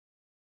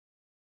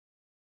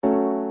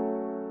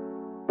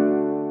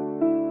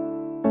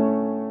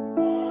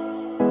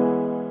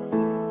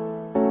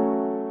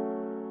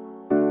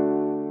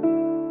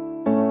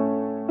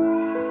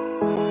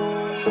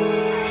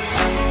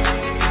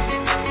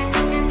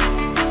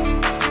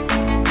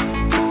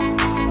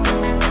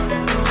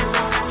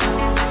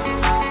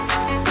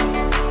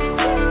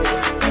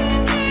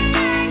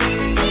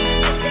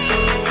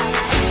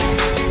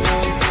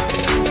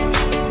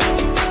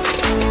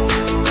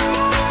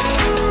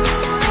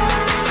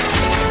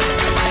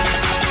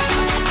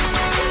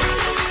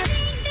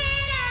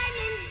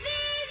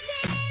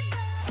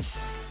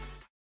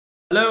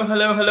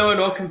Hello, and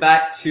welcome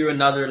back to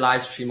another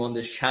live stream on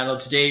this channel.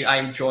 Today,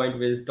 I'm joined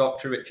with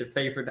Dr. Richard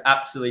Playford.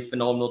 Absolutely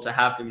phenomenal to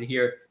have him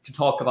here to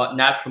talk about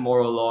natural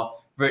moral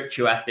law,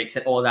 virtue ethics,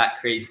 and all that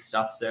crazy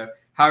stuff. So,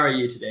 how are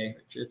you today,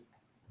 Richard?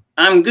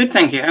 I'm good,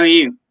 thank you. How are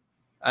you?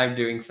 I'm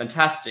doing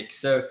fantastic.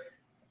 So,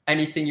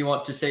 anything you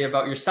want to say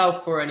about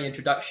yourself, or any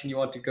introduction you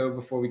want to go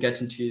before we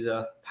get into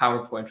the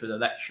PowerPoint or the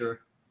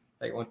lecture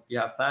that you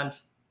have planned?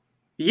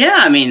 Yeah,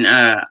 I mean,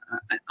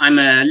 I'm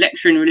a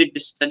lecturer in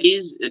religious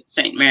studies at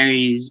St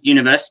Mary's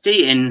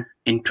University in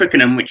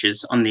Twickenham, which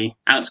is on the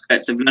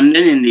outskirts of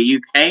London in the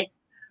UK.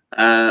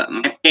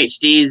 My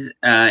PhD is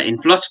in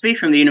philosophy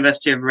from the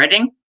University of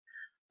Reading.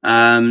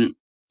 And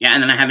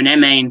then I have an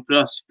MA in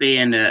philosophy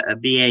and a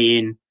BA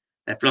in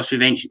philosophy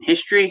of ancient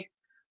history.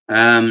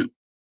 And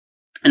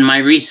my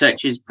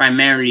research is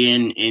primarily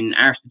in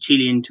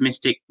Aristotelian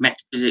Thomistic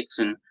metaphysics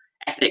and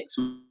ethics,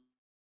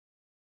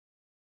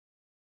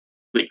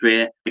 which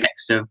we're the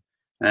text of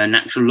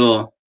natural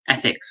law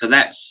ethics. So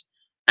that's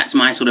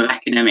my sort of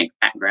academic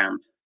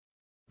background.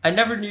 I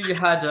never knew you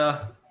had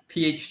a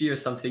PhD or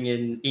something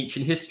in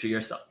ancient history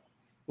or something.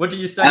 What do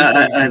you study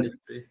in ancient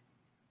history?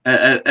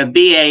 A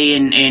BA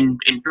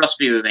in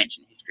philosophy of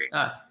ancient history.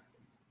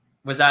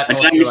 Was that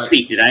also? Did I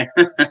misspeak, did I?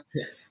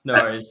 No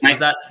worries. Was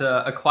that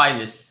the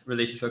Aquinas,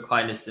 relation to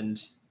Aquinas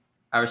and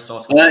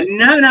Aristotle?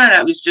 No,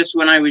 that was just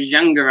when I was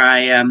younger.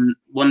 I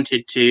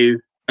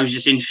was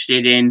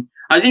interested in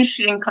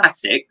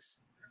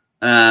classics.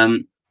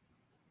 When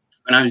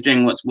I was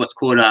doing what's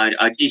called our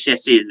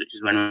GCSEs, which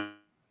is when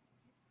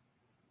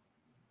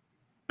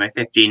my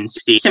 15,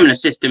 16, similar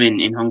system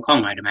in Hong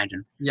Kong, I'd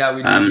imagine. Yeah,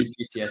 we do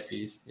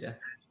GCSEs. Yeah,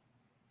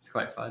 it's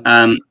quite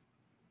fun.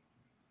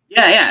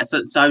 Yeah.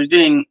 So I was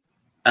doing.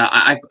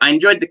 I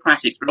enjoyed the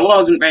classics, but I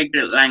wasn't very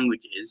good at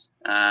languages.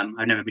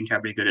 I've never been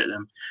terribly good at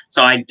them.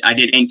 So I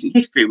did ancient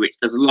history, which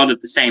does a lot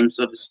of the same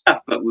sort of stuff,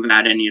 but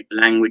without any of the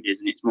languages,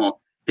 and it's more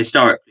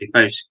historically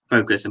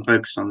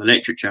focused on the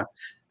literature.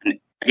 And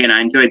again,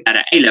 I enjoyed that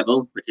at A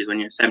level, which is when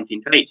you're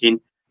 17 to 18.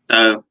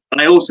 So, but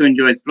I also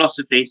enjoyed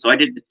philosophy, so I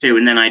did the two,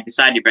 and then I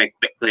decided very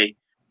quickly,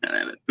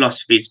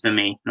 philosophy is for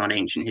me, not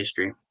ancient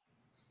history.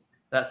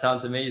 That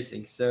sounds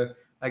amazing. So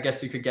I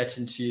guess we could get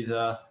into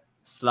the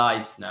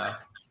slides now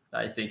that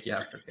I think you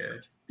have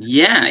prepared.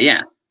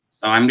 Yeah.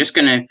 So I'm just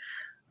going to,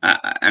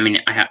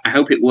 I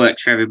hope it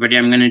works for everybody.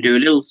 I'm going to do a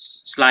little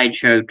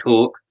slideshow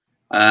talk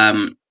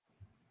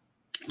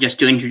just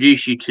to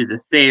introduce you to the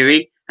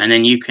theory, and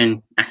then you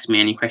can ask me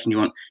any question you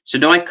want. So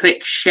do I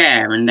click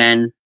share and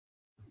then?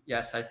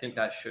 Yes, I think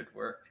that should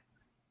work.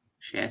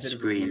 Share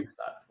screen.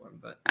 Platform,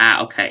 but...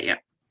 Okay, yeah.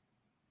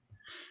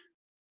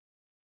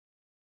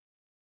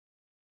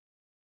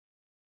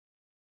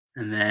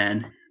 And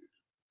then,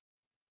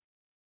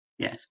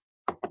 yes.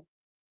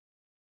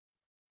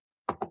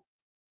 Here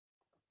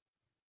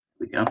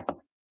we go.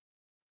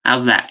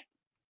 How's that?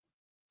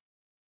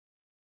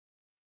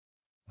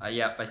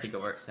 Yeah, I think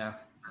it works now.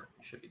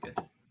 Should be good.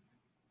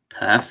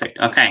 Perfect.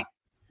 Okay.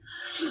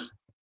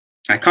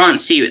 I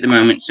can't see you at the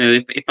moment, so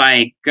if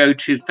I go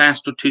too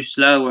fast or too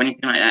slow or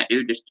anything like that,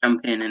 do just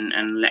jump in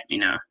and let me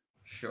know.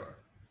 Sure.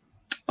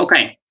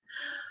 Okay.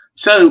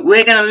 So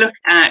we're going to look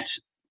at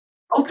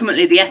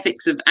ultimately the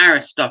ethics of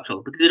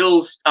Aristotle, because it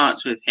all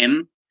starts with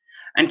him.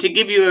 And to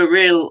give you a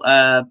real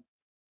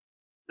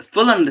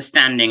full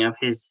understanding of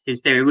his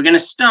theory, we're going to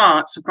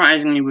start,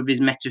 surprisingly, with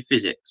his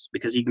metaphysics,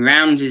 because he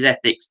grounds his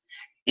ethics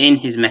in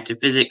his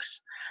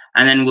metaphysics.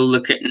 And then we'll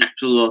look at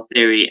natural law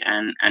theory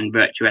and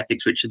virtue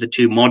ethics, which are the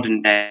two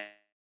modern day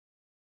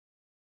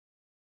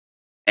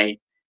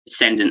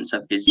descendants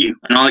of his view,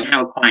 and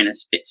how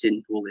Aquinas fits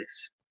into all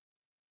this.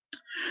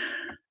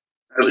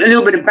 A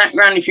little bit of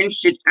background if you're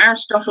interested.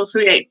 Aristotle,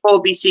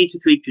 384 BC to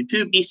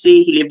 322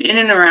 BC. He lived in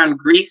and around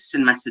Greece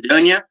and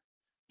Macedonia.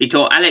 He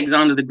taught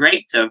Alexander the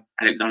Great of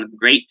Alexander the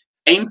Great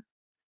fame.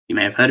 You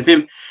may have heard of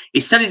him.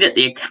 He studied at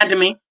the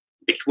Academy,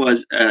 which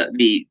was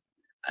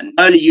an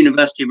early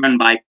university run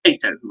by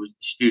Plato, who was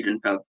the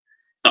student of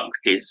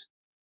Socrates.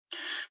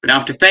 But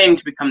after failing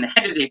to become the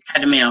head of the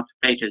Academy after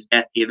Plato's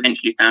death, he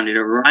eventually founded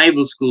a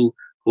rival school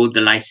called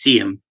the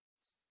Lyceum.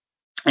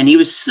 And he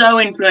was so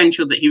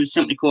influential that he was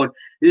simply called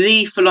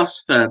the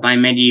philosopher by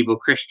medieval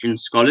Christian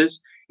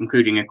scholars,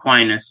 including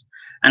Aquinas,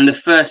 and the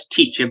first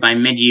teacher by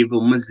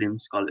medieval Muslim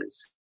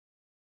scholars.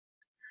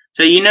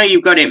 So you know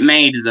you've got it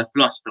made as a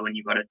philosopher when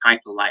you've got a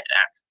title like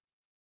that.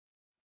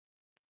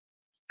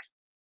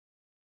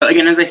 But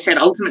again, as I said,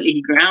 ultimately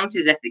he grounds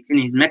his ethics in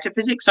his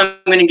metaphysics. So I'm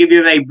going to give you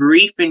a very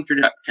brief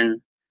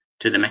introduction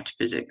to the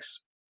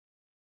metaphysics.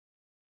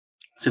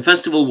 So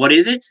first of all, what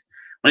is it?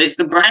 Well, it's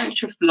the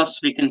branch of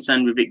philosophy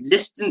concerned with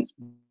existence,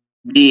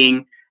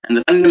 being, and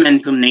the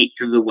fundamental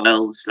nature of the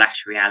world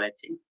 /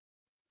 reality.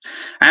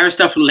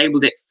 Aristotle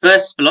labeled it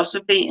first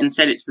philosophy and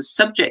said it's the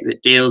subject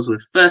that deals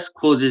with first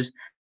causes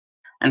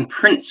and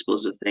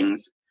principles of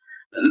things.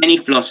 But many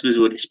philosophers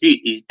will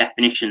dispute these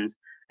definitions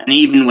and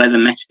even whether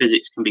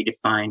metaphysics can be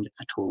defined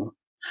at all.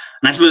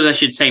 And I suppose I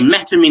should say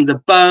meta means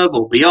above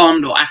or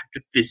beyond or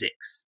after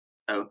physics.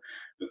 So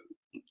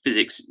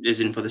physics is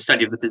in for the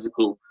study of the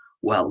physical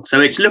well.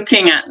 So it's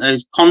looking at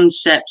those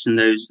concepts and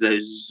those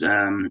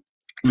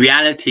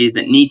realities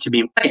that need to be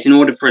in place in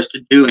order for us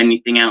to do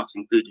anything else,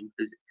 including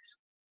physics,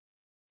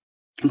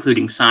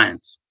 including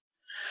science.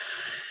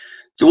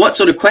 So what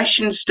sort of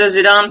questions does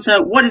it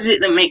answer? What is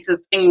it that makes a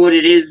thing what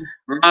it is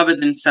rather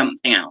than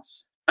something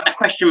else? That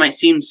question might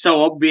seem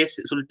so obvious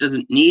it sort of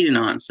doesn't need an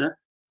answer.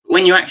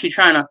 When you actually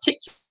try and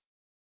articulate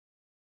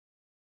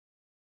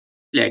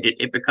it,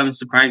 it becomes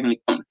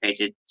surprisingly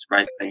complicated,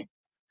 surprisingly.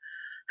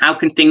 How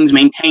can things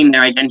maintain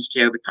their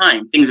identity over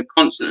time? Things are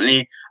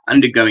constantly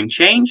undergoing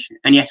change,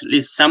 and yet at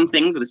least some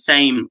things are the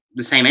same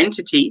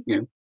entity,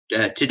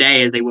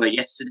 today as they were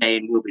yesterday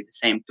and will be the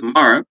same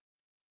tomorrow.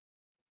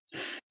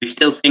 We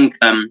still think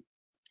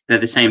they're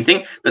the same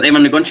thing, but they've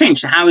undergone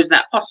change. So how is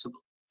that possible?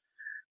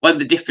 What are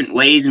the different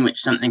ways in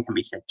which something can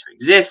be said to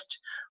exist?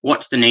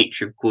 What's the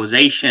nature of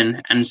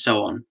causation, and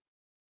so on?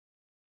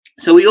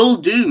 So we all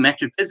do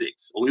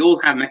metaphysics, or we all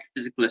have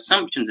metaphysical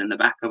assumptions in the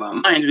back of our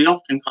minds. We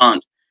often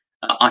can't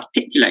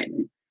articulate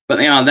them, but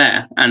they are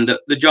there. And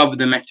the job of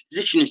the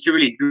metaphysician is to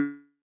really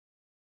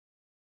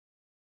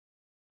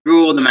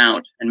draw them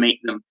out and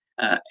make them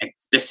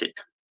explicit.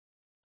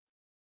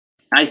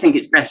 I think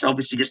it's best,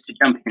 obviously, just to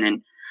jump in,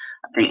 and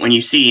I think when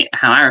you see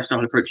how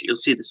Aristotle approached it, you'll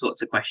see the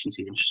sorts of questions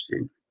he's interested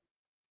in.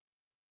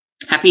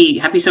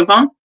 Happy so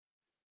far?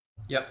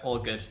 Yep, all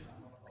good.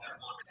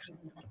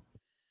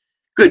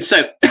 Good.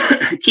 So,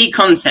 key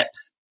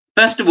concepts.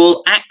 First of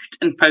all, act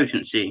and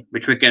potency,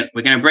 which we're going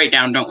to break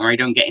down. Don't worry,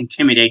 don't get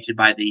intimidated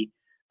by the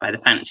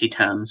fancy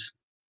terms.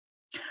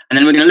 And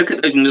then we're going to look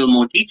at those in a little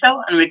more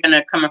detail, and we're going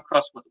to come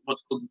across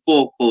what's called the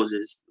four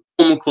causes: the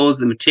formal cause,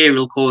 the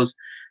material cause,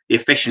 the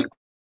efficient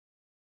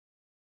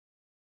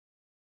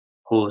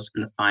cause,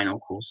 and the final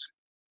cause.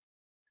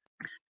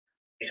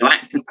 So,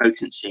 act and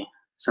potency.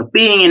 So,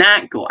 being in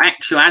act, or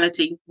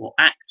actuality, or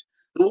act,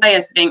 the way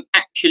a thing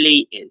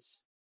actually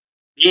is.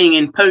 Being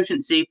in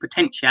potency,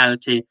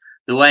 potentiality,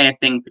 the way a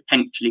thing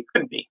potentially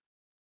could be.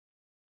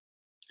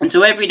 And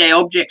so everyday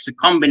objects are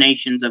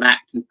combinations of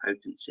act and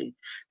potency.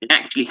 They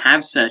actually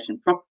have certain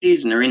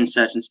properties and are in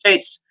certain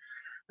states,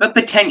 but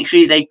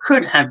potentially they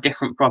could have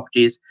different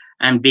properties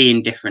and be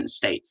in different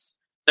states.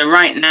 So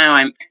right now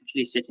I'm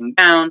actually sitting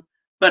down,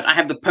 but I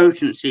have the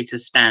potency to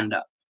stand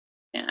up.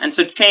 Yeah, and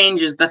so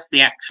change is thus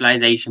the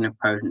actualization of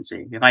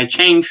potency. If I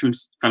change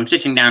from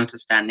sitting down to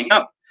standing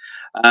up,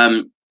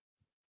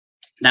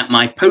 that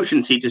my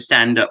potency to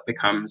stand up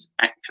becomes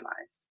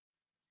actualized.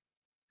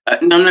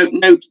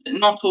 Note,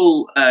 not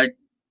all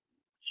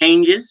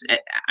changes,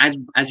 as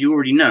you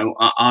already know,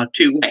 are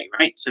two-way,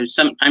 right? So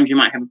sometimes you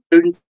might have a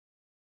potency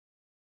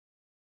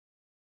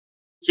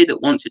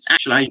that once it's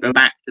actualized, go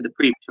back to the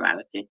previous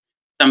reality.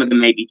 Some of them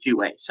may be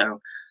two-way.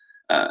 So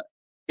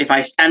if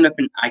I stand up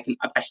I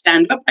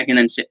can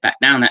then sit back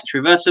down. That's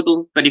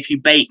reversible. But if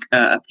you bake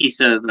a piece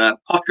of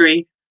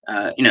pottery,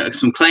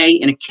 some clay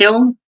in a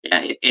kiln,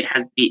 it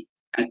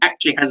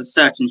actually has a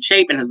certain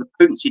shape and has the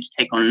potency to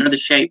take on another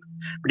shape.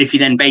 But if you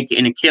then bake it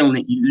in a kiln,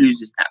 it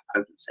loses that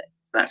potency.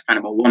 So that's kind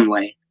of a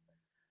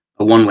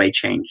one-way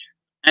change,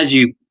 as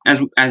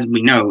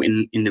we know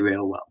in the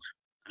real world.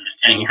 I'm just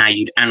telling you how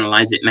you'd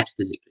analyze it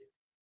metaphysically.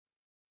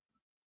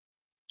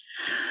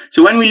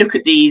 So when we look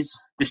at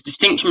this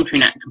distinction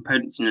between act and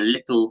potency in a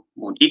little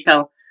more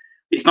detail,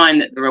 we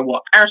find that there are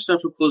what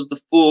Aristotle calls the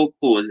four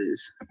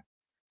causes.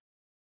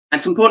 And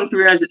it's important to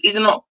realize that these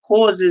are not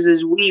causes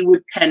as we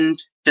would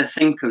tend to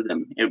think of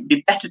them. It would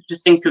be better to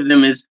think of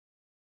them as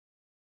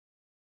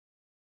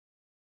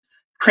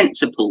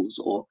principles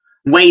or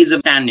ways of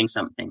understanding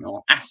something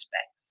or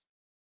aspects.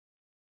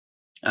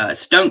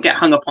 So don't get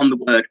hung up on the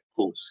word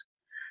cause.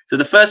 So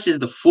the first is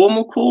the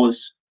formal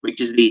cause, which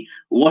is the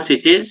what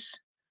it is.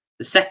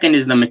 The second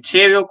is the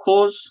material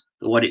cause,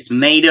 the what it's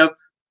made of.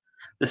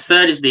 The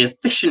third is the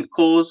efficient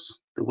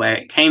cause, the where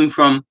it came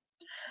from.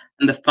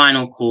 And the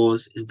final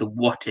cause is the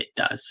what it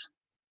does.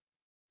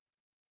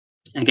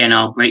 Again,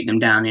 I'll break them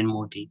down in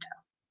more detail.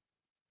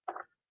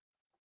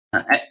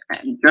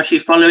 Josh, you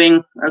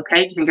following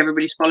okay? Do you think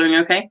everybody's following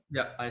okay?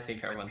 Yeah, I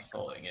think everyone's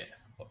following it.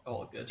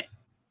 All good.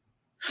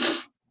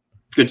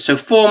 Good. So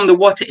form the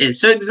what it is.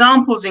 So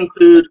examples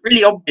include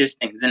really obvious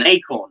things: an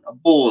acorn, a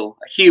ball,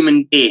 a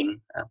human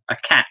being, a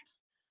cat,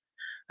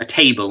 a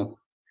table.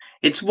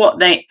 It's what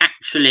they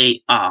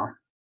actually are.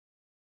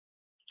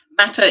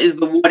 Matter is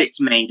the what it's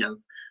made of.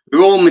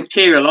 We're all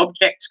material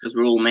objects because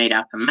we're all made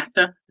out of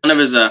matter. None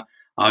of us are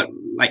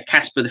like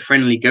Casper the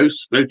Friendly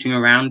Ghost floating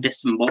around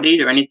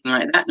disembodied or anything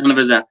like that. None of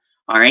us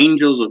are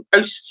angels or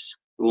ghosts.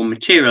 We're all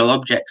material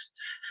objects.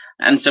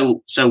 And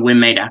so we're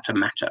made out of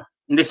matter.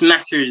 And this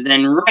matter is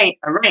then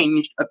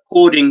arranged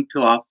according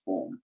to our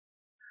form.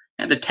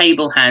 Now, the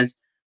table has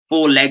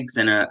four legs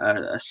and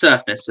a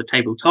surface, a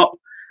tabletop,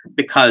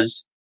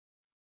 because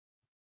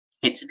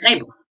it's a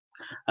table.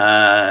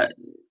 A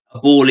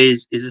ball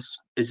is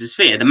a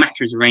sphere. The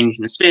matter is arranged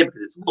in a sphere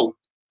because it's a ball.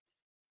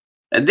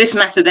 This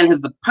matter then has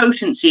the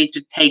potency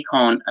to take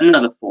on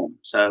another form.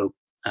 So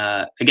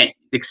again,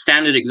 the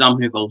standard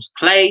example involves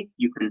clay.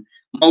 You can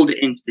mold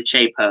it into the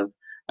shape of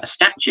a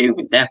statue.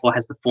 It therefore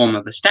has the form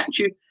of a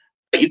statue.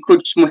 but you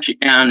could smush it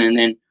down and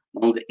then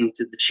mold it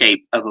into the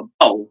shape of a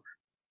bowl.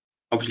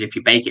 Obviously, if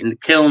you bake it in the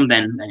kiln,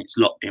 then it's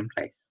locked in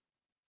place.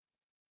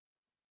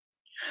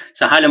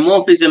 So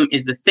hylomorphism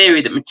is the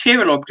theory that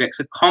material objects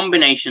are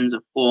combinations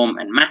of form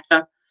and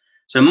matter.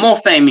 So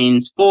morphe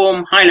means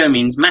form, hylo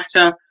means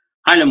matter,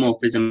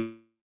 hylomorphism,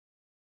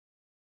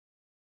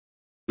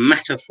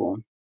 matter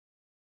form.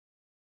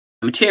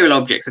 Material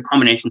objects are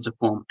combinations of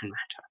form and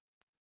matter.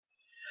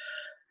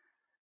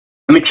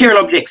 A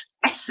material object's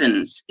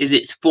essence is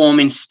its form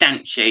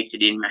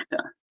instantiated in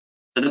matter.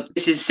 So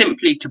this is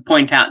simply to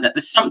point out that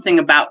there's something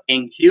about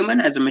being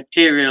human as a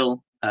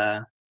material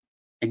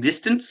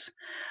existence,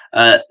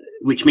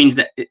 which means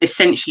that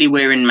essentially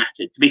we're in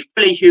matter. To be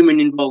fully human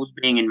involves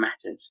being in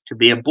matter. To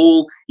be a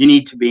ball, you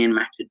need to be in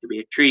matter. To be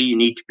a tree, you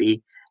need to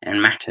be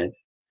in matter.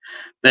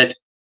 But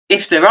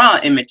if there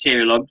are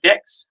immaterial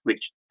objects,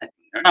 which I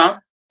think there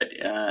are, but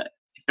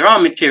if there are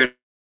material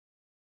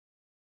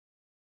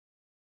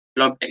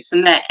objects,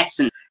 and their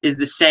essence is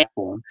the same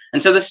form.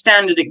 And so the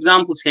standard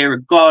examples here are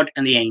God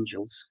and the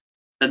angels.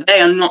 But they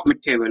are not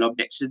material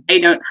objects. So they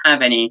don't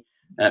have any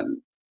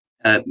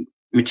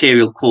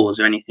material cause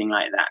or anything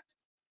like that.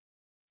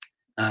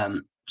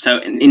 So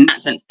in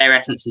that sense, their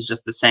essence is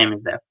just the same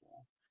as their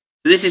form.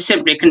 So this is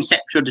simply a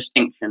conceptual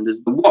distinction.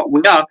 There's the what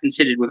we are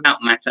considered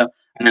without matter,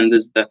 and then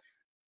there's the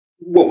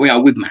what we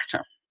are with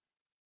matter,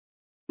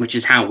 which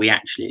is how we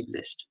actually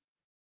exist.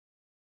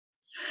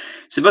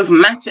 So both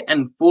matter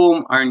and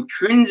form are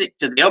intrinsic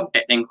to the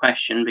object in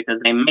question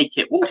because they make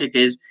it what it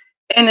is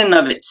in and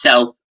of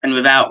itself and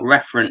without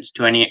reference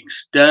to any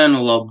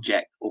external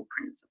object or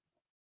principle.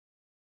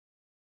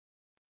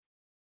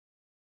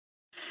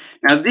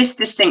 Now, this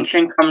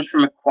distinction comes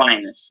from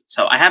Aquinas.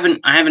 So I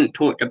haven't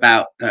talked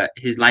about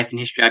his life and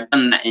history. I've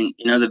done that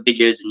in other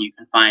videos, and you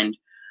can find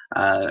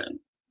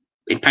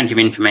plenty of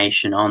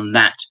information on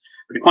that.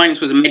 But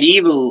Aquinas was a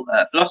medieval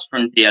philosopher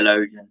and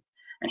theologian,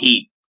 and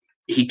he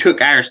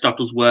took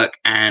Aristotle's work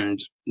and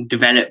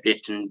developed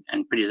it and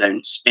put his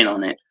own spin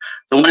on it.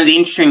 So one of the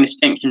interesting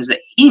distinctions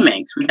that he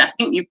makes, which I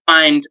think you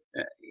find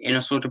in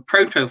a sort of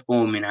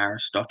proto-form in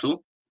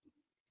Aristotle,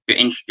 if you're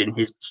interested in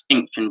his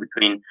distinction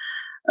between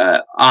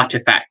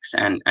artifacts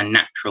and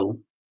natural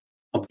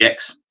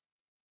objects.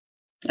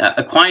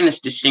 Aquinas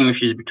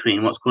distinguishes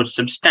between what's called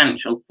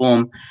substantial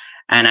form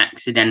and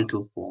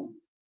accidental form.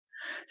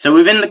 So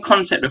within the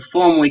concept of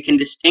form, we can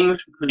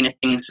distinguish between a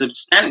thing's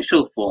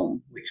substantial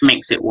form, which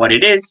makes it what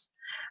it is,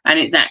 and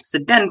its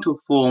accidental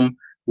form,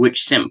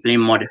 which simply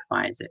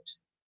modifies it.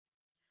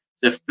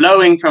 So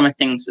flowing from a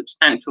thing's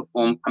substantial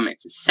form come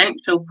its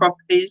essential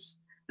properties,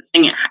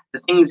 the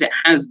things it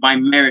has by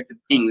merit of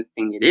being the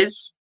thing it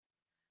is,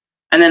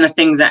 and then a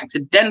thing's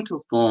accidental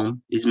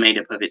form is made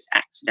up of its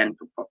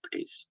accidental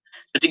properties.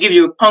 So to give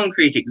you a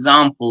concrete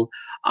example,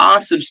 our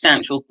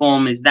substantial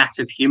form is that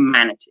of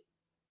humanity.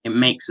 It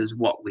makes us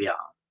what we are.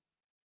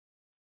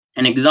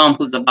 And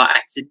examples of our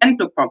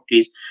accidental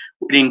properties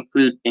would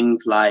include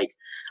things like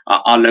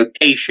our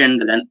location,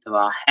 the length of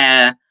our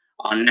hair,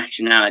 our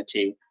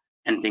nationality,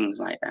 and things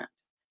like that.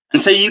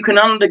 And so you can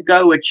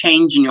undergo a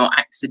change in your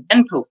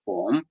accidental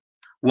form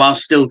while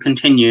still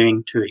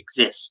continuing to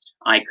exist.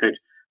 I could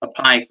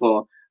apply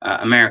for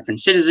American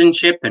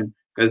citizenship and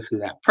go through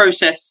that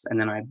process, and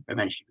then I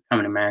eventually become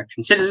an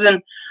American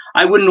citizen.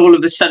 I wouldn't all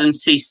of a sudden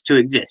cease to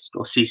exist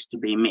or cease to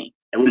be me.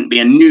 There wouldn't be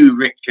a new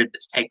Richard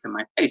that's taken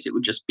my place. It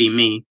would just be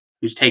me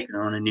who's taken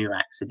on a new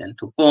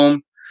accidental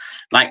form.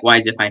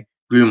 Likewise, if I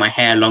grew my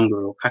hair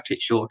longer or cut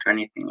it short or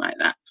anything like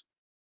that.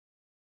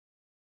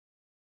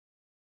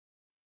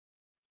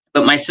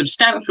 But my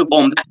substantial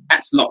form,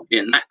 that's locked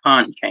in. That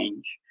can't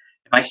change.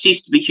 If I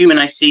cease to be human,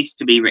 I cease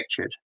to be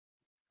Richard.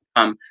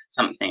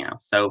 Something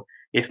else. So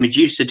if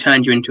Medusa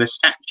turned you into a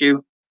statue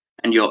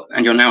and you're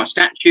now a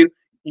statue,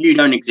 you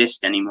don't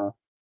exist anymore,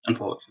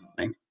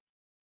 unfortunately.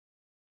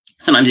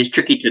 Sometimes it's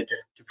tricky to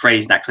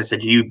phrase that, because I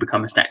said you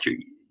become a statue.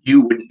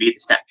 You wouldn't be the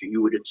statue.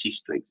 You would have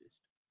ceased to exist.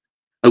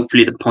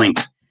 Hopefully the point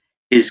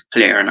is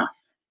clear enough.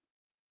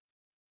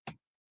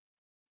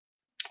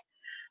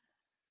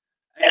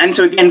 And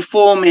so again,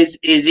 form is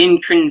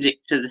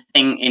intrinsic to the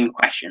thing in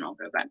question. I'll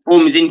go back.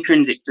 Form is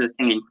intrinsic to the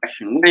thing in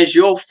question. Where's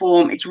your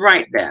form? It's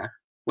right there.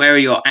 Where are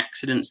your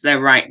accidents? They're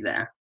right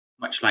there.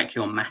 Much like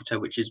your matter,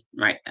 which is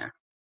right there.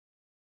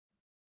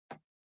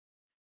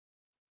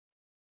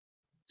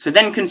 So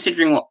then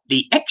considering what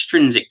the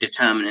extrinsic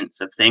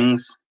determinants of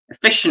things,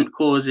 efficient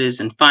causes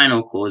and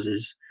final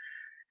causes.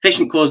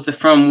 Efficient cause, the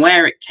from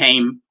where it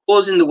came,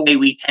 cause in the way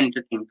we tend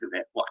to think of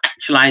it, what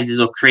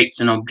actualizes or creates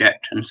an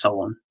object, and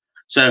so on.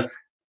 So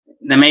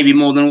there may be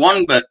more than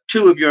one, but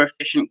two of your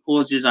efficient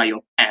causes are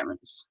your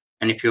parents.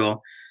 And if you're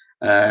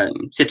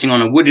sitting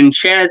on a wooden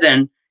chair,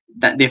 then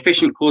that the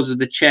efficient cause of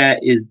the chair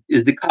is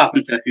the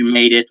carpenter who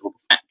made it, or the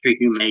factory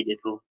who made it,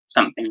 or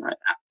something like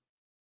that.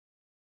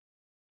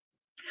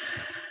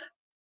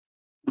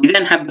 We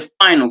then have the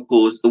final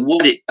cause, the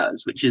what it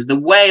does, which is the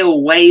way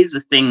or ways the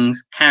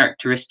things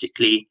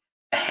characteristically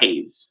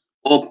behaves.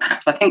 Or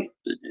perhaps, I think,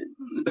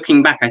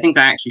 looking back, I think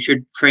I actually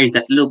should phrase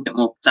that a little bit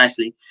more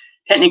precisely.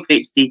 Technically,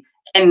 it's the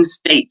end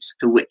states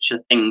to which a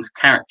thing's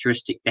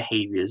characteristic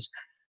behaviors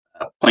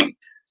point.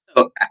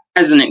 So,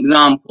 as an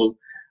example,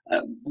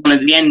 one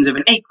of the ends of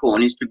an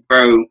acorn is to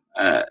grow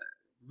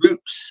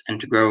roots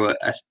and to grow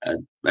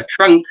a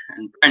trunk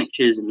and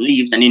branches and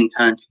leaves, and in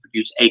turn to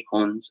produce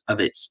acorns of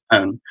its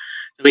own.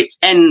 So its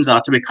ends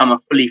are to become a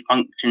fully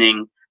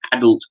functioning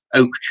adult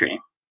oak tree.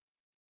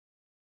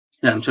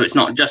 So it's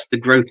not just the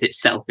growth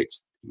itself,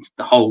 it's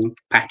the whole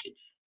package.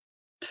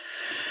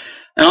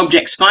 An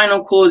object's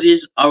final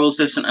causes are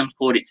also sometimes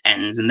called its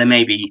ends, and there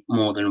may be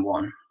more than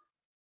one.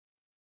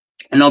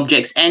 An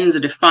object's ends are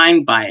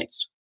defined by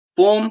its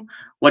form.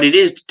 What it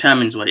is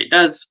determines what it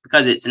does.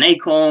 Because it's an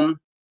acorn,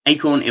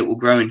 it will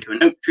grow into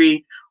an oak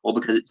tree, or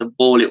because it's a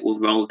ball, it will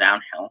roll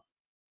downhill.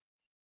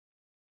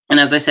 And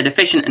as I said,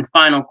 efficient and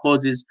final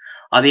causes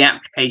are the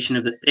application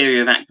of the theory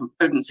of act and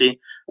potency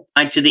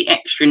applied to the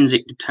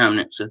extrinsic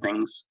determinants of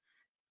things.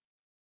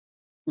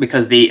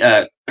 Because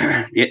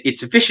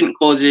its efficient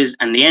causes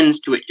and the ends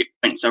to which it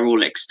points are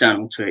all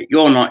external to it.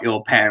 You're not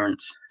your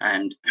parents,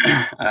 and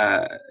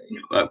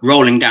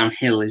rolling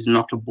downhill is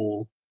not a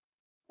ball,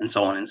 and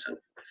so on and so forth.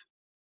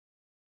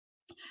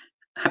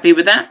 Happy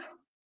with that?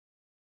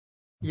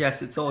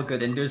 Yes, it's all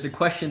good. And there's a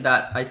question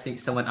that I think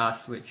someone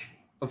asked, which,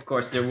 of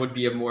course, there would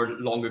be a more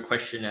longer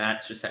question and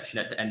answer section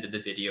at the end of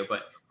the video,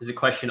 but there's a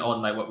question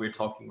on like what we're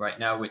talking right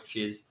now, which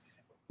is,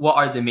 what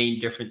are the main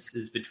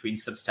differences between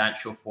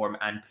substantial form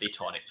and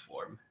Platonic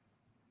form?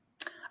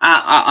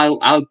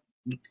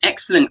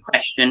 Excellent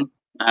question.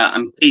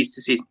 I'm pleased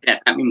to see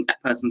that means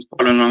that person's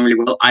following along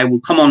really well. I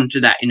will come on to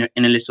that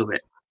in a little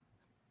bit.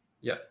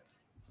 Yeah,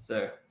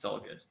 so it's all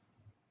good.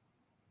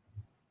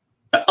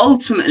 But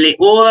ultimately,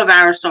 all of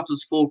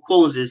Aristotle's four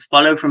causes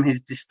follow from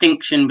his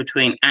distinction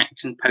between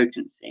act and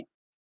potency.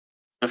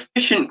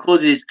 Efficient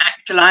causes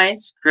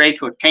actualize,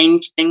 create, or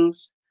change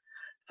things.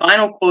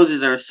 Final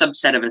causes are a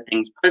subset of a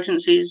thing's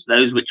potencies,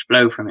 those which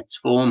flow from its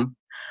form.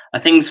 A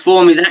thing's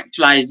form is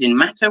actualized in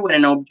matter when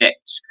an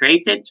object's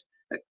created,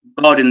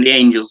 God and the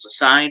angels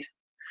aside.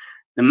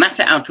 The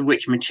matter out of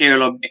which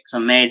material objects are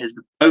made has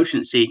the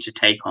potency to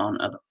take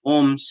on other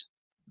forms,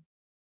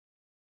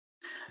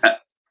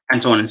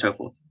 and so on and so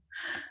forth.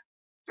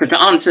 So to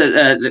answer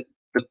the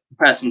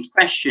person's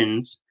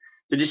questions,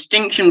 the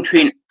distinction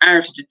between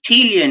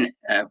Aristotelian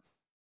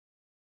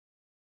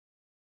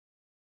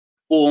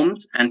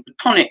forms and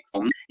Platonic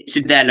forms is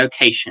to their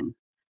location.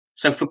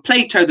 So for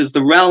Plato, there's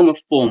the realm of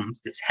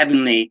forms, this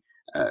heavenly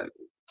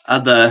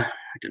other,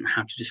 I don't know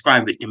how to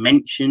describe it,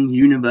 dimension,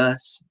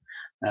 universe,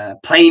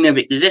 plane of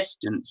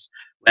existence,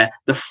 where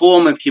the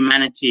form of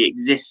humanity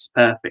exists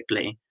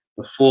perfectly,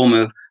 the form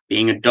of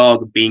being a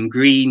dog, of being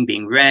green,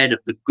 being red, of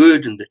the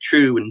good and the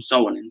true, and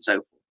so on and so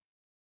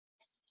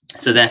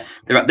forth. So they're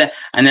up there.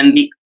 And then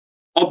the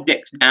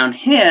objects down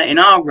here in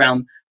our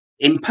realm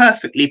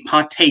imperfectly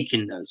partake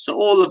in those. So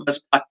all of us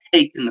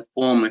partake in the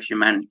form of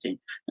humanity.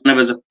 None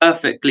of us are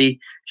perfectly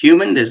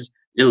human. There's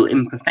little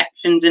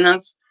imperfections in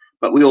us,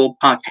 but we all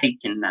partake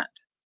in that.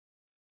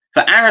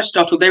 For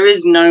Aristotle, there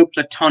is no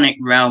Platonic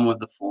realm of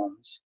the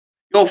forms.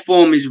 Your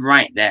form is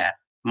right there.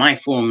 My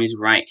form is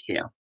right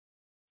here.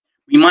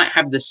 We might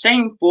have the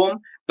same form,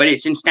 but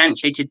it's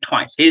instantiated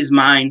twice. Here's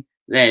mine,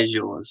 there's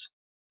yours.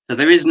 So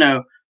there is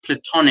no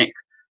Platonic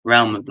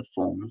realm of the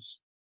forms.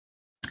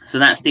 So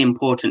that's the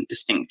important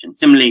distinction.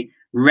 Similarly,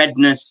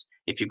 redness,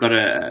 if you've got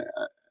a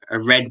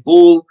red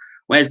ball,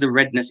 where's the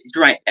redness? It's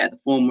right there. The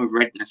form of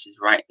redness is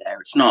right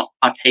there. It's not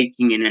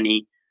partaking in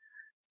any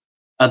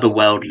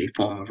otherworldly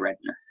form of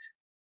redness.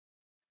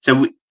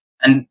 So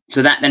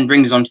that then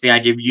brings on to the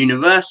idea of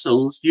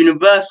universals.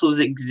 Universals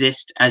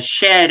exist as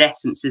shared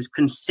essences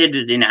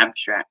considered in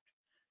abstract.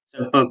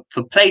 So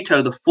for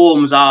Plato, the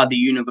forms are the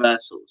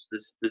universals.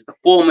 There's the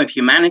form of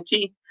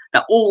humanity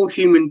that all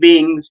human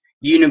beings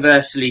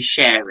universally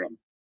share in.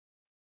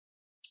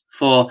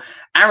 For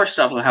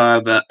Aristotle,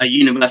 however, a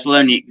universal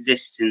only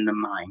exists in the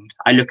mind.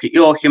 I look at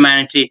your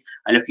humanity,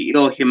 I look at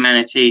your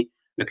humanity,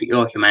 look at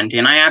your humanity,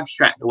 and I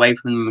abstract away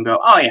from them and go,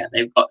 oh yeah,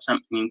 they've got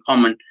something in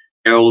common.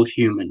 They're all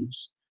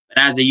humans. But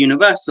as a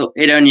universal,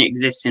 it only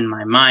exists in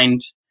my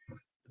mind.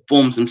 The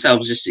forms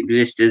themselves just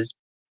exist as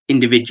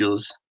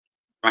individuals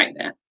right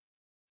there.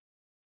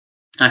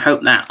 I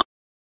hope that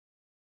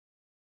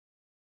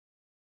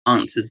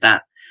answers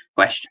that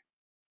question.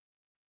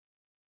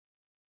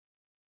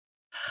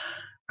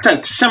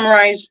 So, to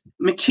summarize,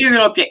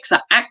 material objects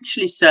are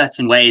actually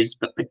certain ways,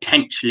 but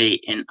potentially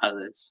in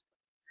others.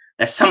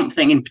 There's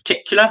something in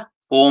particular,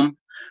 form.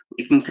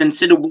 We can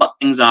consider what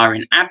things are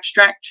in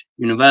abstract,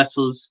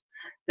 universals.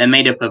 They're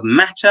made up of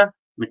matter,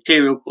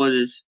 material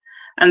causes,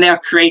 and they are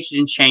created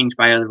and changed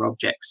by other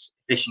objects,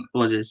 efficient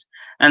causes.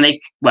 And they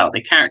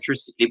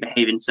characteristically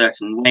behave in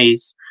certain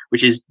ways,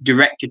 which is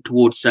directed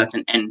towards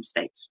certain end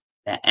states,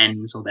 their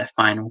ends or their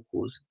final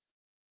cause.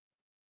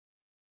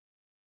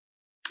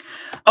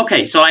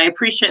 Okay, so I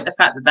appreciate the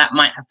fact that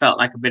might have felt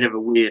like a bit of a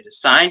weird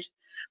aside,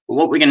 but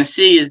what we're going to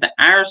see is that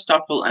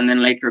Aristotle and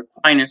then later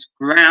Aquinas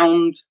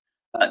ground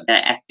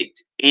their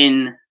ethics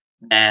in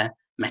their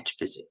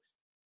metaphysics.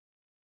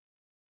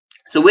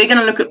 So we're going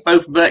to look at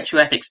both virtue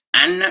ethics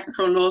and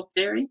natural law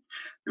theory.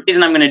 The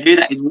reason I'm going to do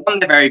that is, one,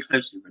 they're very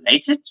closely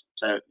related.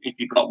 So if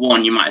you've got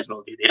one, you might as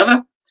well do the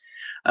other.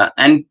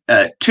 And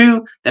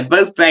two, they're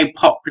both very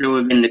popular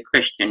within the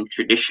Christian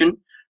tradition,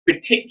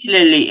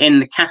 particularly in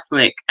the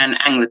Catholic and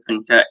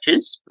Anglican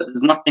churches. But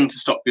there's nothing to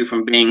stop you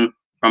from being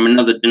from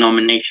another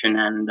denomination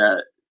and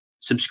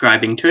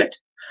subscribing to it.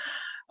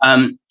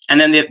 And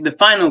then the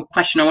final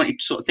question I want you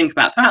to sort of think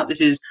about throughout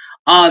this is,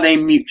 are they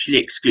mutually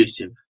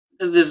exclusive?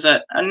 Because there's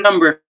a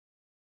number of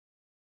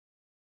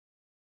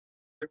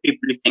people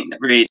who think that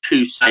really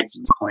two sides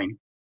of the coin.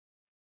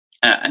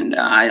 And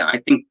I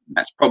think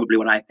that's probably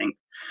what I think.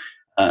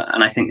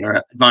 And I think there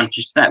are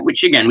advantages to that,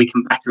 which, again, we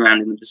can bat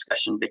around in the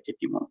discussion bit if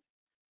you want.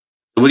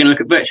 So we're going to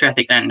look at virtue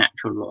ethics and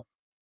natural law.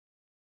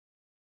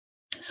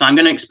 So I'm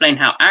going to explain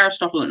how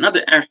Aristotle and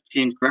other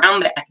Aristotelians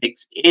ground their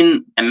ethics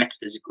in a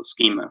metaphysical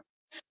schema.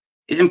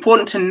 It's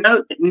important to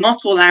note that not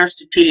all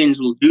Aristotelians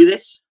will do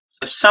this.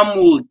 So some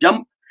will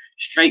jump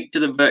straight to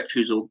the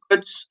virtues or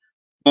goods,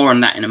 more on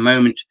that in a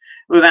moment,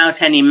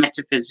 without any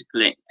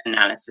metaphysical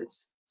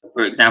analysis.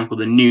 For example,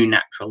 the new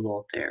natural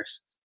law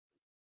theorists.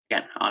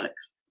 Again, Alex.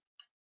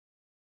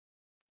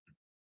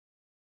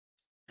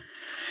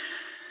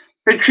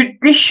 The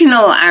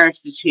traditional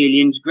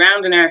Aristotelians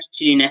ground an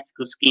Aristotelian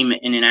ethical schema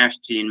in an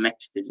Aristotelian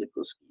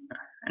metaphysical schema.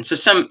 And so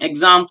some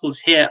examples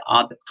here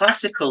are the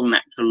classical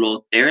natural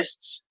law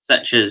theorists,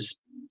 such as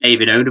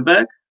David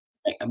Oderberg.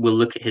 We'll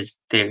look at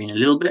his theory in a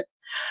little bit.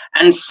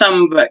 And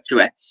some virtue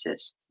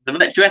ethicists. The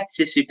virtue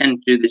ethicists who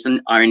tend to do this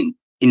are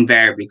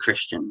invariably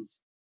Christians.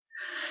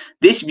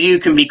 This view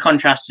can be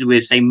contrasted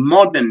with, say,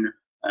 modern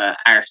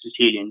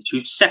Aristotelians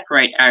who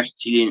separate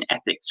Aristotelian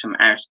ethics from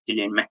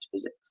Aristotelian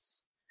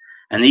metaphysics.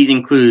 And these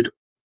include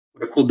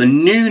what are called the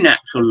new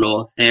natural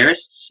law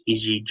theorists,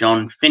 e.g.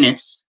 John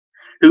Finnis,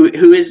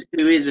 who is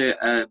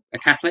a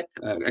Catholic,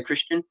 a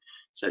Christian.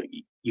 So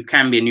you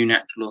can be a new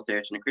natural law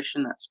theorist and a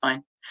Christian, that's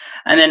fine.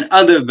 And then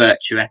other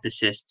virtue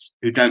ethicists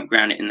who don't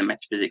ground it in the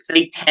metaphysics.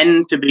 They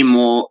tend to be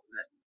more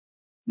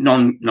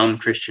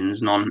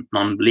non-Christians,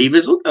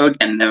 non-believers, although,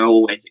 again, there are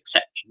always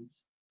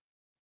exceptions.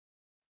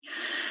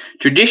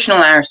 Traditional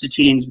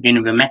Aristotelians begin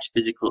with a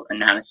metaphysical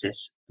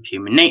analysis of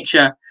human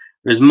nature,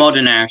 whereas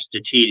modern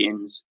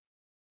Aristotelians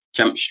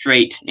jump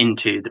straight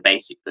into the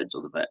basic goods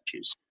or the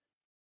virtues.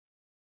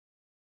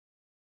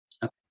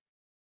 Okay.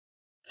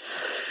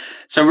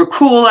 So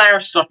recall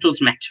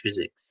Aristotle's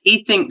metaphysics.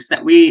 He thinks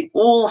that we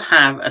all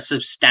have a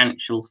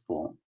substantial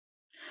form.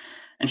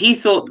 And he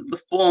thought that the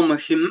form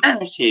of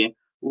humanity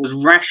was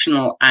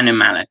rational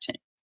animality.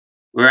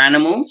 We're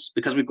animals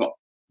because we've got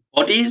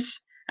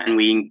bodies and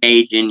we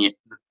engage in the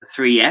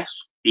 3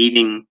 Fs,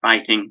 feeding,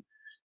 fighting,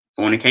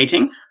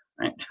 fornicating.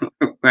 Right?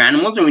 We're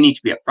animals and we need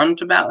to be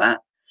upfront about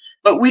that.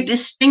 But we're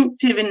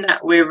distinctive in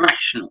that we're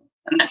rational,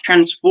 and that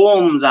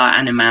transforms our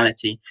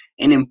animality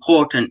in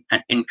important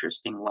and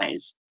interesting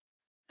ways.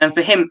 And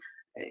for him,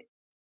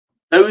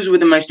 those were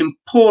the most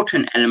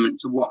important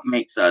elements of what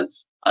makes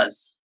us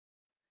us.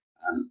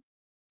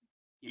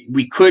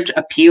 We could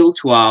appeal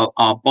to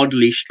our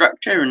bodily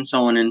structure and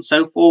so on and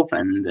so forth,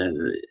 and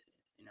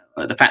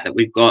the fact that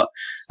we've got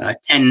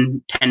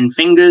 10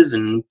 fingers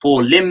and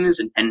 4 limbs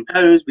and 10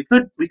 toes. We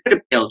could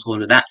appeal to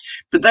all of that,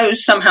 but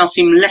those somehow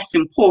seem less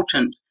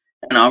important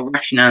than our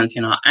rationality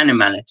and our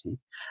animality.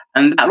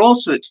 And that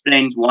also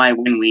explains why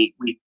when we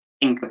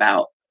think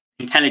about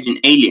intelligent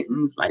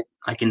aliens,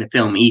 like in the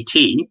film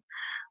E.T.,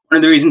 one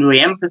of the reasons we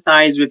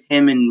empathize with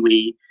him and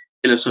we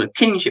feel a sort of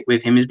kinship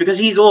with him is because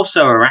he's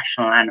also a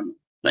rational animal.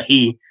 But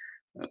I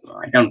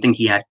don't think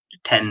he had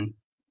 10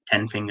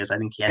 fingers. I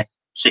think he had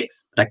 6.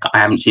 But I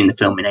haven't seen the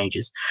film in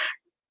ages.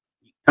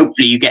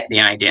 Hopefully you get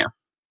the idea.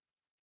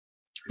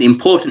 The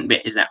important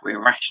bit is that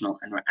we're rational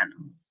and we're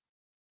animals.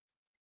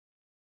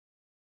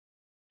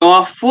 So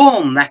our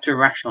form, that of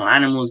rational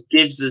animals,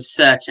 gives us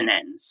certain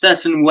ends,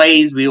 certain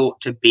ways we ought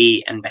to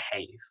be and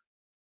behave.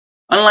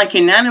 Unlike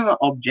inanimate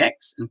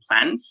objects and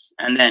plants,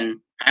 and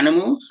then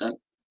animals, a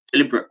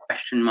deliberate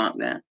question mark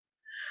there,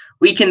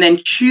 we can then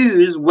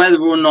choose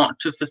whether or not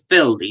to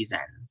fulfill these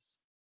ends.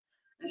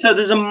 And so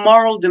there's a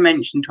moral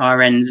dimension to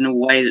our ends in a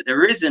way that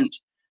there isn't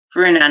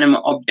for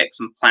inanimate objects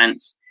and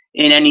plants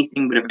in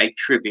anything but a very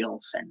trivial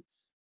sense.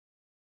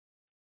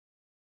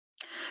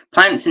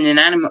 Plants and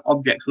inanimate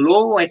objects will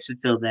always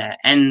fulfill their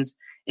ends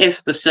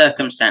if the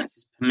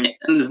circumstances permit,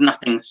 and there's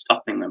nothing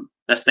stopping them.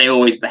 Thus, they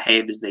always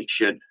behave as they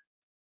should.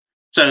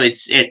 So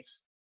it's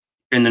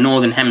in the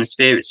northern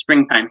hemisphere. It's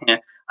springtime here.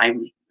 I've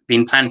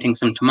been planting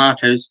some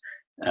tomatoes.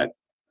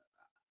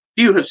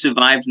 Few have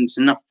survived, and it's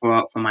enough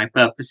for my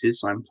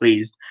purposes, so I'm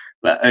pleased.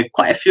 But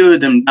quite a few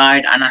of them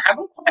died, and I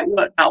haven't quite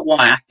worked out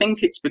why. I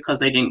think it's because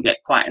they didn't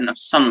get quite enough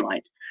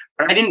sunlight.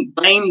 But I didn't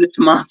blame the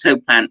tomato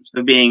plants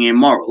for being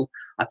immoral.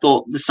 I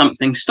thought there's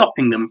something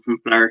stopping them from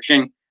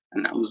flourishing,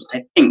 and that was,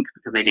 I think,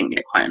 because they didn't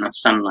get quite enough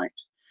sunlight.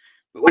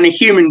 But when a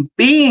human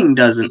being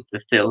doesn't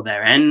fulfill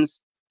their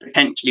ends,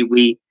 potentially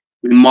we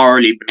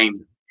morally blame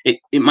them.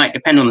 It might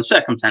depend on the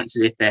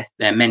circumstances. If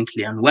they're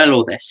mentally unwell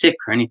or they're sick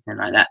or anything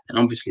like that, then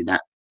obviously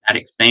that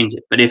explains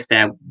it. But if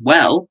they're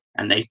well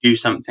and they do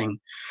something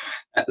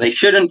that they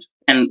shouldn't,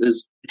 and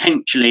there's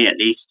potentially at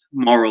least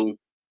moral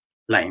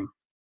blame.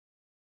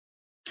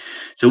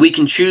 So we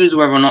can choose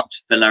whether or not to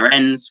fulfill our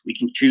ends. We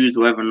can choose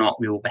whether or not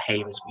we will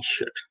behave as we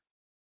should.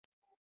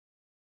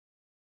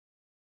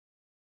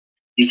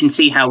 You can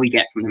see how we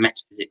get from the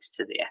metaphysics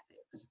to the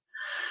ethics.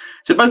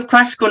 So both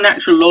classical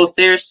natural law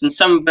theorists and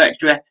some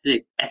virtue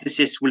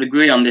ethicists will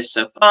agree on this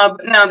so far,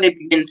 but now they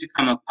begin to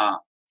come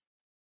apart.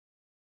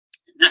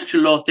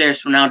 Natural law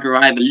theorists will now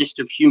derive a list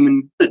of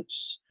human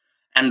goods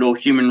and or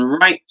human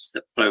rights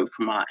that flow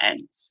from our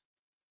ends.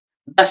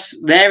 Thus,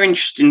 they're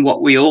interested in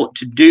what we ought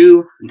to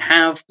do and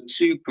have,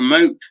 pursue,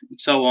 promote, and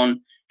so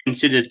on,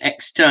 considered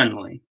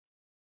externally.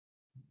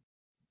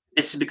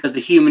 This is because the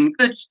human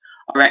goods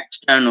are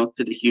external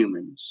to the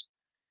humans.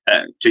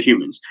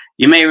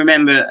 You may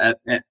remember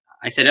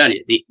I said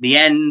earlier, the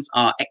ends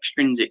are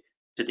extrinsic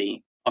to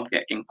the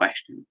object in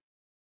question.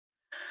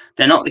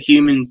 They're not the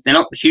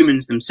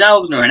humans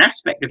themselves, nor an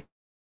aspect of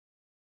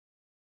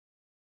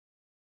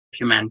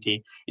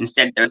humanity.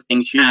 Instead, they're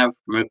things you have,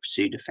 promote,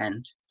 pursue,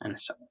 defend, and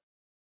so on.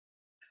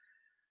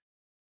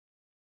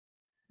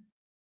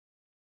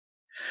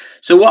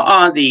 So what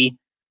are the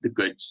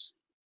goods?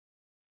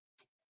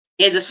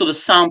 Here's a sort of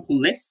sample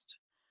list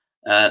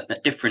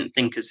that different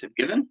thinkers have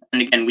given.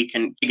 And again, we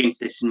can dig into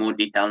this in more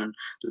detail. And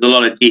there's a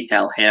lot of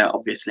detail here,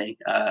 obviously.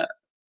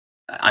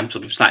 I'm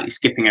sort of slightly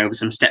skipping over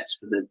some steps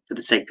for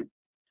the sake of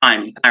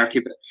time and clarity,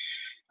 but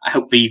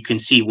hopefully you can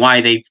see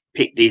why they've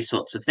picked these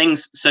sorts of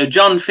things. So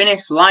John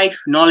Finnis: life,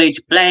 knowledge,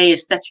 play,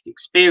 aesthetic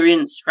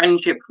experience,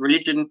 friendship,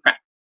 religion,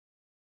 practical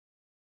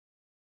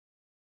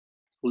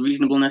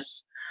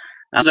reasonableness.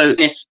 So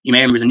Finnis, you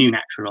may remember, is a new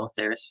natural law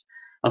theorist.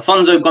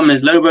 Alfonso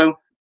Gomez Lobo: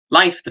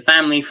 life, the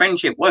family,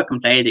 friendship, work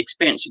and play, the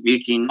experience of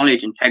beauty,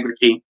 knowledge,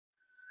 integrity.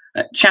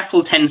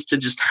 Chappell tends to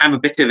just have a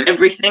bit of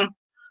everything.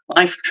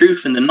 Life,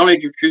 truth, and the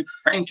knowledge of truth,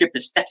 friendship,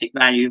 aesthetic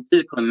value,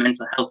 physical and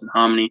mental health and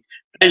harmony,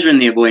 pleasure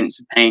and the avoidance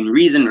of pain,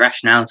 reason,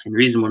 rationality and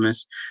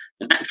reasonableness,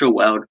 the natural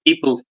world,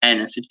 people,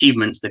 fairness,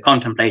 achievements, the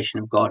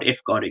contemplation of God,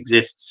 if God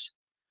exists.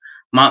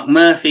 Mark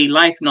Murphy: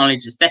 life,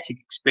 knowledge, aesthetic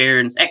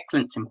experience,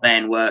 excellence in play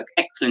and work,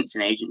 excellence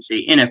in agency,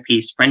 inner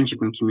peace, friendship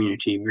and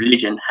community,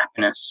 religion,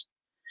 happiness.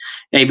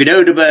 David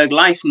Oderberg: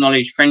 life,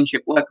 knowledge,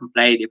 friendship, work and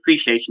play, the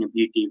appreciation of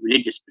beauty,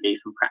 religious belief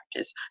and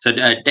practice. So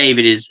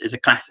David is a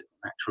classic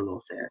natural law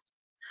theorist.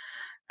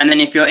 And then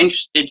if you're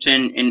interested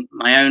in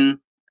my own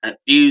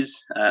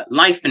views,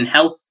 life and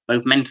health,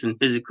 both mental and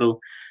physical,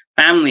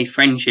 family,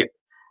 friendship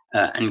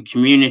and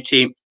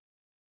community,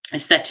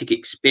 aesthetic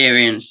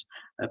experience,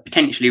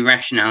 potentially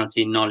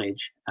rationality,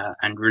 knowledge,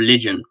 and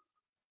religion,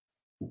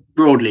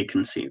 broadly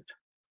conceived.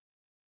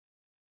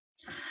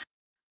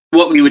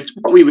 What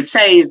we would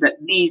say is that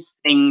these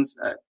things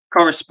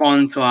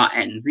correspond to our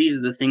ends. These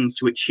are the things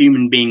to which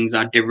human beings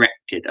are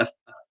directed. A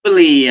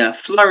fully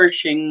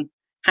flourishing,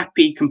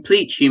 happy,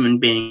 complete human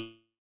being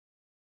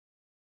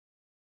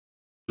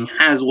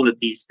has all of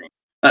these things.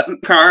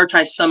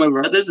 Prioritize some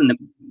over others, and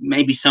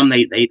maybe some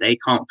they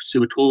can't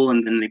pursue at all,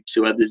 and then they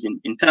pursue others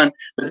in turn.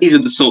 But these are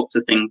the sorts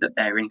of things that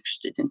they're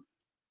interested in.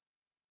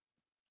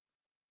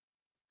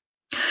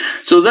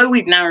 So although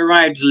we've now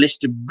arrived at a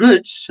list of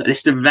goods, a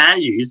list of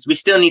values, we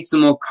still need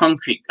some more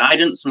concrete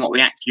guidance on what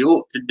we actually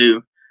ought to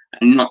do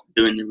and not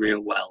do in the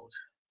real world.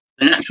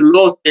 The natural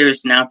law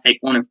theorists now take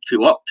one of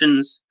two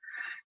options.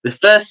 The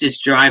first is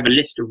to derive a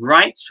list of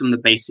rights from the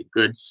basic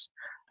goods,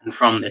 and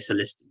from this a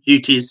list of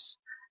duties.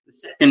 The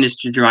second is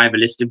to derive a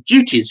list of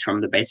duties from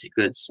the basic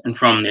goods, and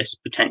from this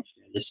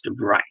potentially a list of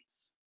rights.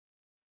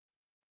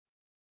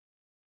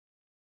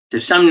 So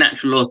some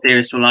natural law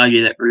theorists will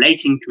argue that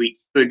relating to each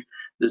good,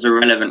 there's a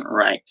relevant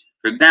right.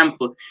 For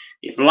example,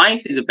 if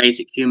life is a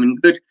basic human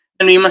good,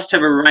 then we must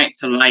have a right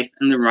to life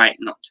and the right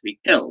not to be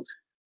killed.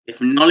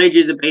 If knowledge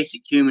is a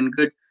basic human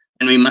good,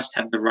 then we must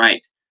have the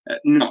right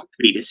not to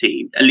be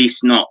deceived, at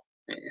least not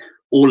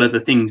all other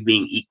things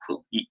being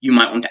equal. You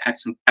might want to add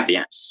some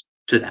caveats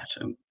to that.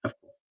 Of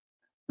course,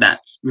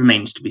 that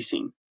remains to be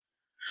seen.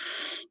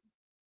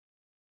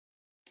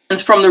 And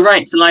from the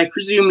right to life,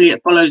 presumably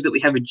it follows that we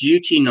have a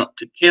duty not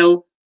to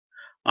kill.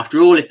 After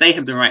all, if they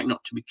have the right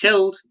not to be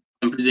killed,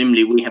 then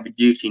presumably we have a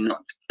duty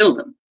not to kill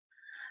them.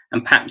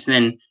 And perhaps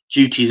then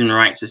duties and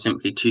rights are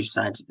simply two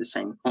sides of the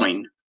same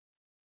coin.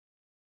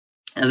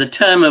 As a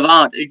term of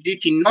art, a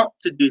duty not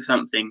to do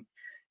something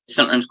is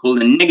sometimes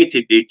called a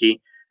negative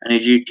duty, and a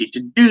duty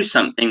to do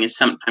something is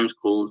sometimes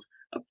called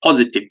a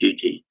positive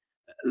duty.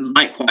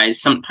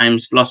 Likewise,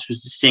 sometimes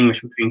philosophers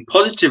distinguish between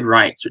positive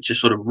rights, which are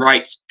sort of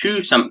rights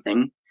to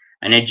something,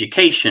 and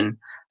education,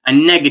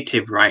 and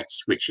negative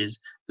rights, which is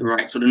the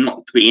right sort of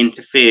not to be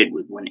interfered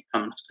with when it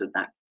comes to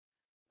that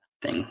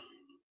thing.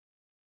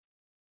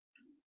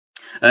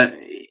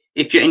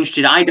 If you're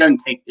interested, I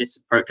don't take this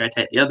approach, I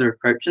take the other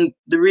approach, and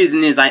the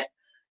reason is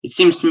it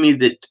seems to me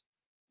that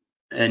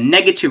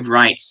negative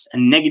rights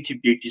and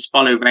negative duties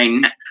follow very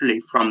naturally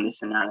from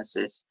this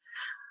analysis.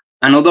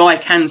 And although I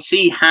can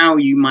see how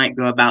you might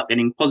go about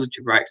getting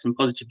positive rights and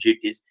positive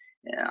duties,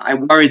 I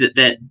worry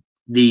that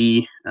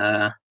the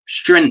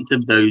strength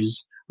of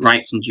those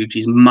rights and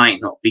duties might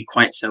not be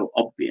quite so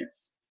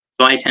obvious.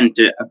 So I tend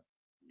to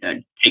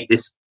take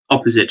this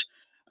opposite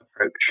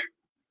approach.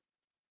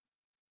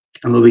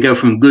 And where we go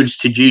from goods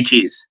to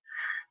duties.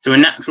 So a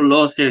natural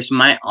law theorist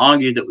might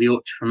argue that we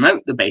ought to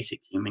promote the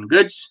basic human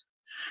goods.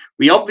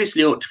 We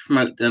obviously ought to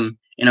promote them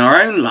in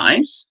our own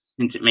lives,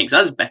 since it makes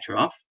us better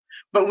off,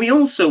 but we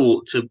also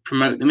ought to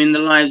promote them in the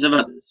lives of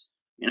others.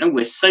 You know,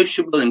 we're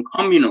sociable and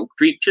communal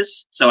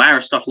creatures, so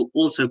Aristotle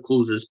also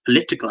calls us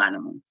political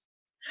animals.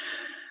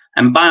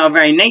 And by our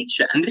very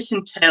nature, and this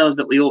entails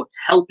that we ought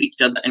to help each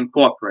other and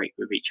cooperate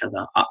with each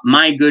other.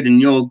 My good and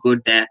your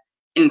good, they're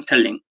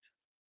interlinked.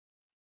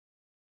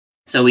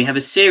 So we have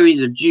a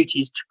series of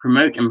duties to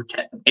promote and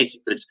protect the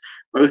basic goods,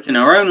 both in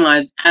our own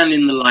lives and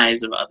in the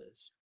lives of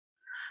others.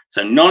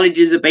 So knowledge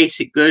is a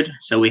basic good,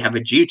 so we have a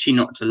duty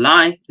not to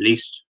lie, at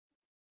least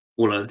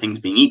all other things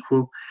being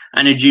equal,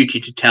 and a duty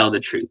to tell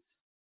the truth.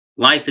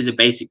 Life is a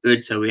basic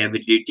good, so we have a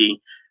duty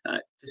to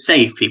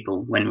save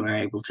people when we're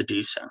able to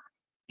do so.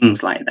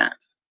 Things like that.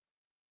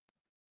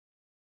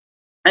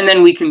 And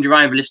then we can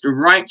derive a list of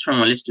rights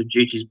from a list of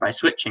duties by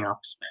switching our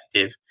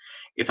perspective.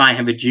 If I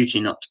have a duty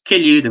not to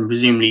kill you, then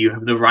presumably you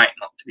have the right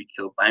not to be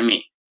killed by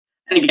me.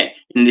 And again,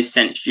 in this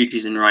sense,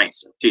 duties and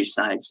rights are two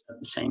sides of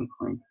the same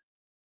coin.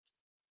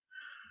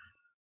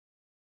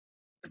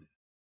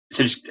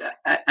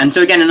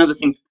 So again, another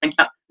thing to point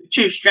out, the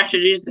two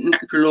strategies that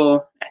natural law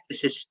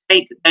ethicists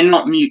take, they're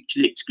not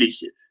mutually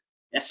exclusive.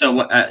 Yeah,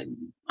 so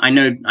I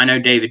know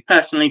David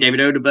personally, David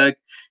Oderberg,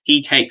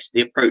 he takes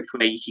the approach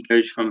where he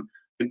goes from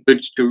the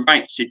goods to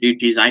rights to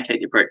duties. I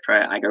take the approach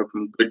where I go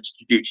from goods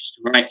to duties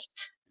to rights.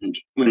 And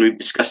when we've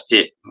discussed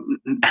it,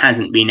 there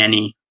hasn't been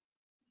any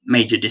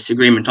major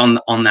disagreement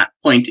on that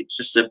point. It's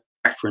just a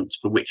preference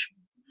for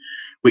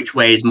which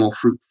way is more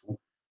fruitful.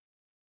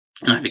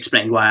 And I've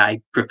explained why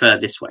I prefer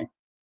this way.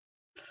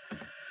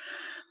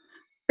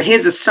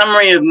 Here's a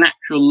summary of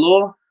natural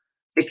law.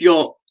 If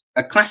you're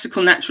a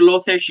classical natural law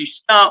theorist, you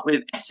start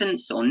with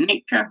essence or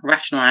nature,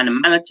 rational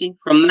animality.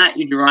 From that,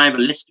 you derive a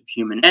list of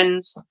human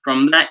ends.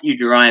 From that, you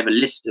derive a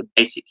list of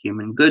basic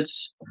human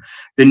goods.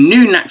 The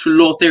new natural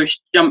law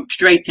theorists jump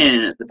straight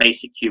in at the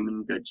basic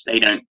human goods. They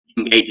don't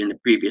engage in the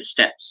previous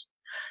steps.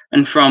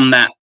 And from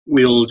that,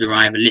 we all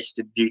derive a list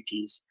of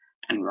duties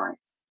and rights.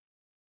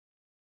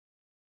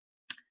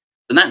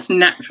 So that's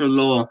natural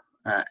law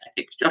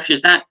ethics. Josh,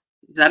 is that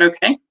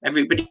okay,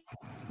 everybody?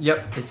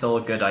 Yep, it's all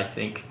good, I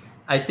think.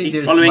 I think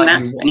there's following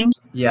that.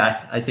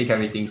 Yeah, I think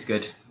everything's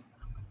good.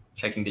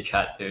 Checking the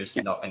chat, there's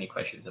not any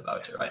questions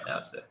about it right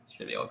now, so it's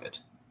really all good.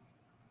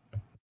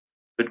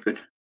 Good.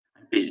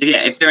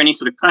 Yeah, if there are any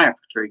sort of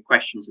clarificatory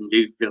questions, then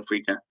do feel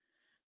free to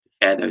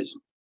share those.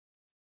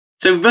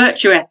 So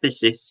virtue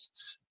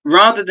ethicists,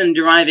 rather than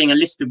deriving a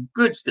list of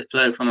goods that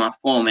flow from our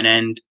form and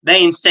end,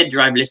 they instead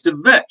derive a list of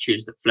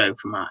virtues that flow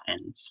from our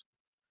ends.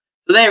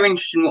 So they're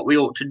interested in what we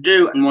ought to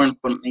do, and more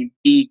importantly,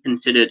 be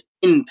considered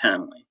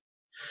internally.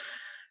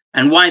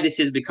 And why this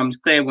becomes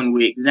clear when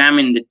we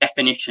examine the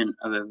definition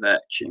of a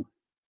virtue.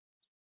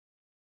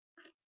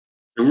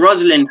 So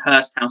Rosalind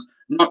Hursthouse,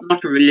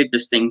 not a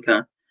religious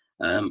thinker,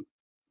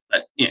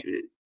 but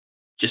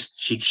just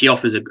she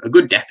offers a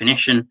good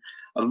definition.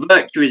 A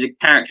virtue is a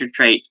character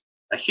trait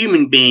a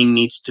human being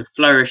needs to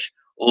flourish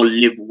or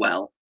live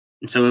well.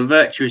 And so a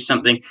virtue is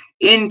something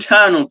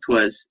internal to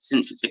us,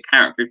 since it's a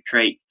character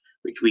trait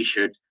which we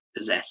should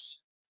possess.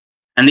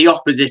 And the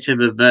opposite of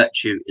a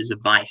virtue is a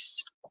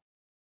vice.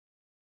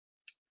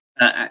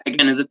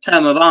 Again, as a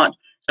term of art,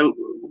 so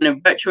when a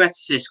virtue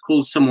ethicist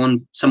calls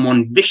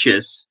someone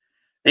vicious,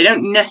 they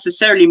don't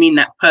necessarily mean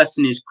that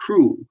person is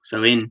cruel.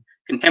 So in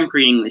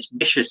contemporary English,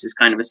 vicious is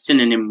kind of a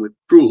synonym with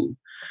cruel.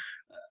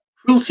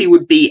 Cruelty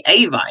would be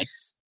a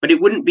vice, but it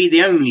wouldn't be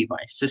the only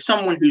vice. So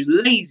someone who's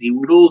lazy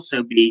would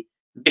also be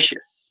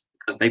vicious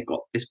because they've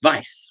got this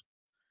vice.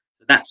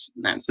 So that's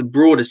the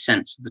broader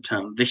sense of the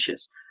term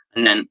vicious.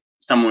 And then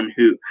someone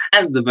who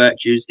has the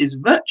virtues is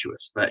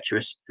virtuous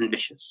and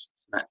vicious.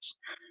 That's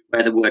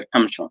where the word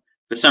comes from.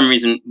 For some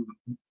reason,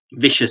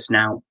 vicious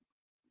now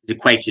is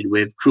equated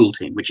with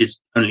cruelty, which is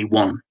only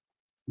one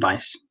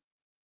vice.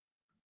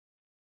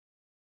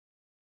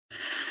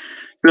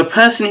 So a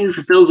person who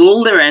fulfills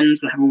all their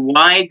ends will have a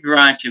wide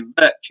variety of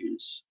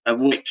virtues,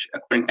 of which,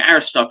 according to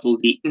Aristotle,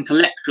 the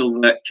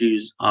intellectual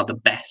virtues are the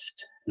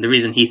best. And the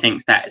reason he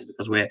thinks that is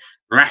because we're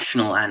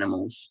rational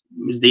animals.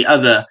 The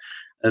other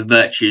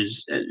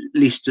virtues, at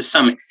least to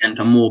some extent,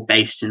 are more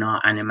based in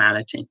our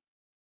animality.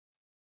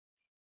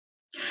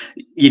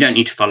 You don't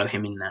need to follow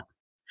him in that.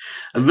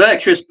 A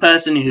virtuous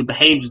person who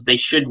behaves as they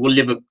should will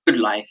live a good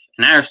life,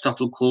 and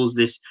Aristotle calls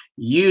this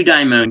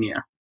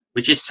eudaimonia,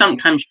 which is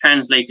sometimes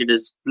translated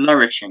as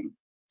flourishing.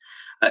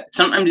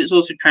 Sometimes it's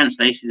also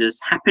translated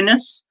as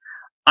happiness.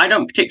 I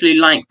don't particularly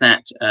like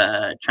that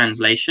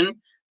translation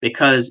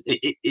because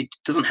it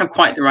doesn't have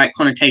quite the right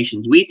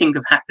connotations. We think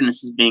of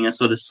happiness as being a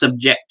sort of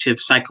subjective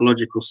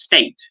psychological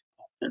state.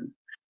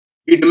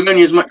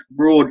 Eudaimonia is much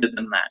broader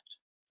than that.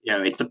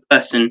 It's a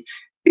person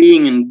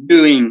being and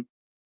doing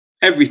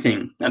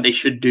everything that they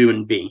should do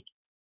and be.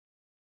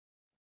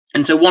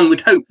 And so one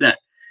would hope that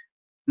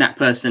that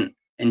person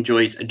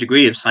enjoys a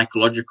degree of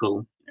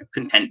psychological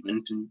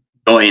contentment and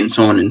joy and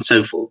so on and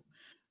so forth.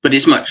 But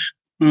it's much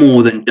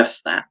more than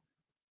just that.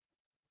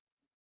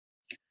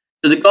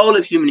 So the goal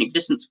of human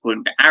existence,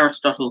 according to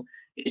Aristotle,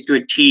 is to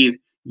achieve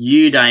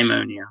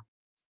eudaimonia.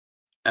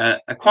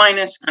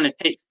 Aquinas kind of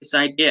takes this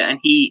idea and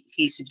he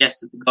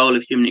suggests that the goal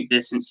of human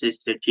existence is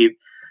to achieve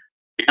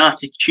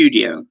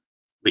beatitudio,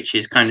 which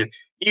is kind of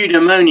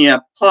eudaimonia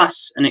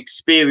plus an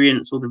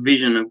experience or the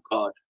vision of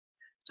God.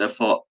 So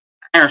for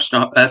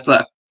Aristotle,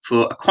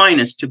 for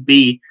Aquinas to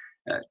be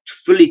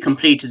fully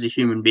complete as a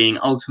human being,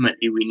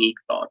 ultimately we need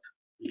God.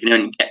 We can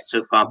only get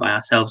so far by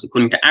ourselves.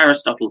 According to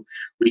Aristotle,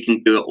 we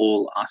can do it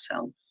all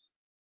ourselves.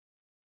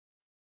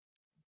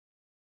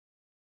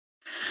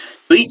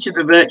 So each of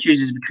the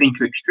virtues is between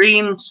two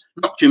extremes,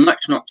 not too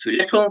much, not too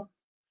little.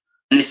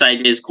 And this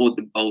idea is called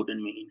the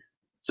golden mean.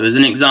 So as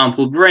an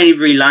example,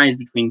 bravery lies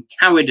between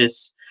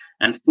cowardice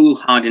and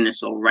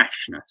foolhardiness or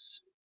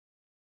rashness.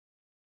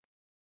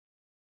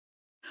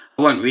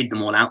 I won't read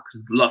them all out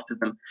because there's a lot of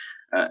them.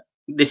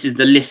 This is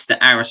the list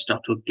that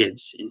Aristotle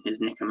gives in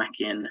his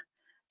Nicomachean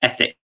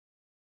Ethics.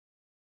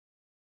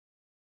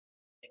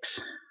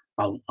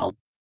 I'll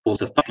pause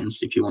the seconds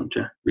if you want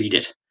to read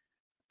it.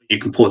 You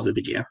can pause the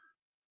video.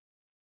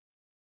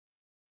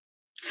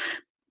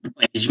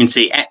 As you can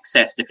see,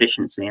 excess,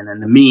 deficiency, and then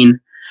the mean,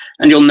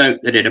 and you'll note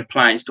that it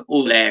applies to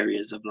all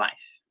areas of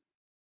life.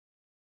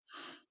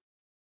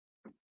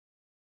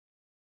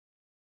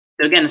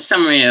 So again, a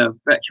summary of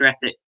virtue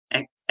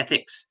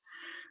ethics.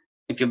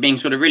 If you're being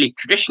sort of really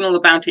traditional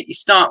about it, you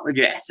start with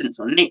your essence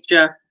or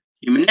nature,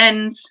 human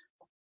ends,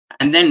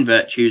 and then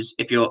virtues.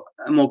 If you're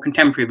a more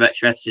contemporary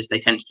virtue ethicist, they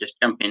tend to just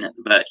jump in at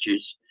the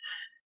virtues.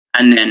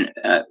 And then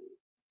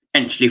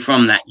potentially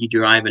from that, you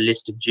derive a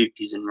list of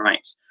duties and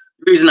rights.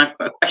 The reason I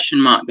put a question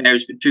mark there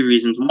is for two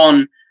reasons.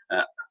 One,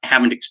 I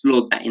haven't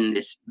explored that in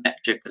this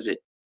lecture because it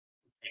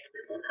takes a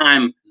bit more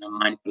time, and I'm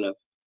mindful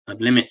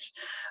of limits.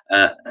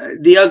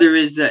 The other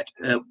is that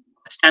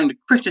standard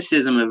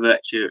criticism of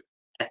virtue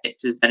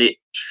ethics is that it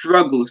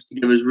struggles to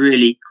give us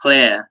really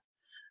clear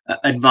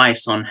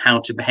advice on how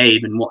to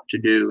behave and what to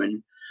do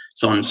and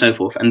so on and so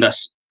forth, and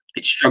thus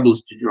it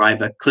struggles to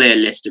derive a clear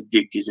list of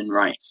duties and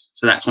rights.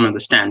 So that's one of the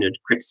standard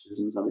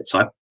criticisms of it. So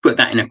I've put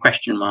that in a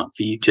question mark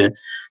for you to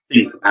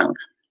think about.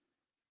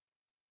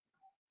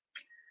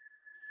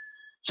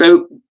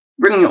 So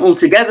bringing it all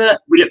together,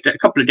 we looked at a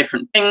couple of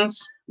different things.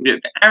 We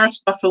looked at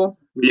Aristotle,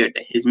 we looked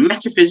at his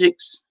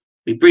metaphysics,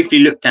 we briefly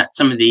looked at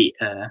some of the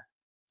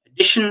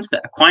additions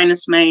that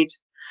Aquinas made,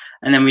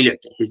 and then we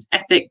looked at his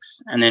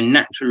ethics, and then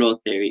natural law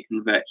theory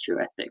and virtue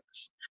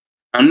ethics.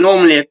 Now,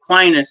 normally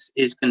Aquinas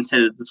is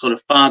considered the sort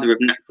of father of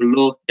natural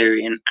law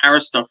theory, and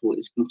Aristotle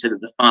is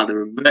considered the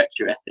father of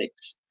virtue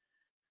ethics.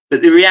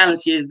 But the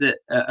reality is that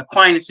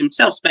Aquinas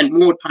himself spent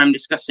more time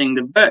discussing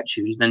the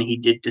virtues than he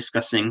did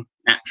discussing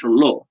natural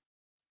law.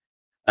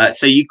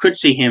 So you could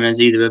see him as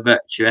either a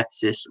virtue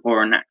ethicist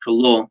or a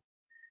natural law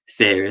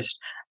theorist.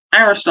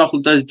 Aristotle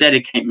does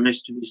dedicate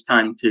most of his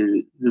time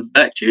to the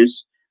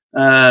virtues,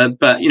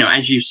 but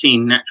as you've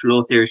seen, natural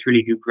law theorists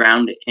really do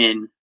ground it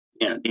in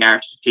the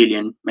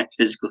Aristotelian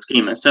metaphysical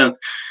schema. So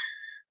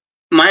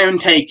my own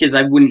take is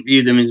I wouldn't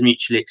view them as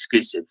mutually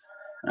exclusive.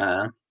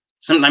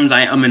 Sometimes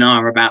I and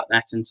ah about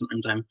that, and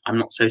sometimes I'm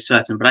not so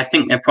certain, but I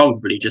think they're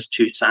probably just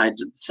two sides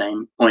of the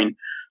same coin.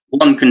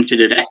 One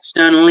considered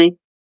externally,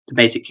 the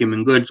basic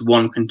human goods,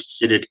 one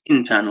considered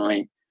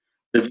internally,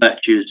 the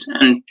virtues.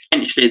 And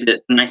potentially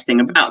the nice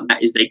thing about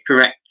that is they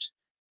correct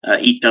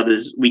each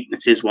other's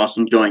weaknesses whilst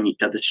enjoying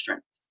each other's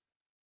strengths.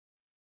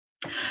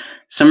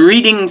 Some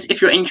readings,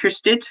 if you're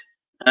interested,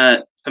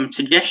 some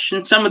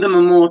suggestions. Some of them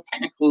are more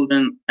technical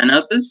than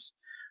others.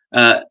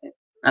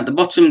 At the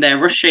bottom there,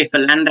 Russ Schaefer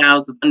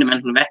Landau's The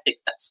Fundamental of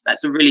Ethics.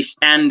 That's a really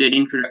standard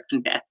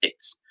introduction to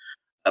ethics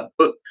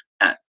book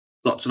that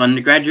lots of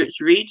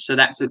undergraduates read. So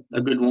that's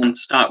a good one to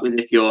start with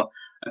if you're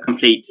a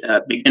complete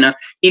beginner.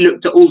 He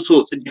looked at all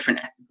sorts of different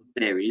ethical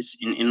theories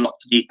in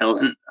lots of detail,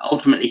 and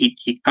ultimately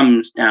he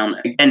comes down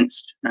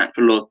against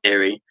natural law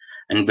theory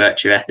and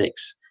virtue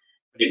ethics.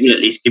 But it will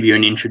at least give you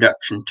an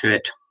introduction to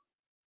it.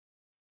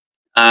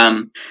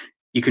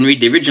 You can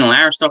read the original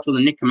Aristotle,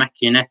 the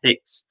Nicomachean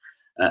Ethics.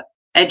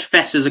 Ed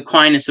Fesser's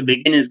Aquinas, A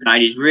Beginner's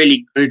Guide is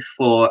really good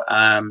for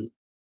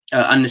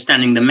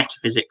understanding the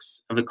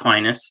metaphysics of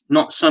Aquinas,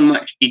 not so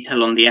much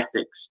detail on the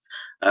ethics.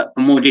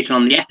 For more detail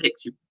on the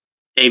ethics,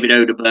 David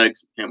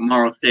Oderberg's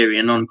Moral Theory,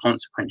 a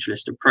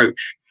Non-Consequentialist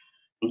Approach,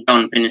 and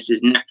John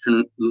Finnis's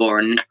Natural Law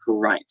and Natural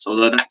Rights,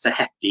 although that's a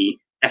hefty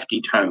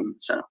tome,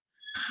 so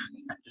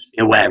just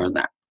be aware of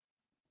that.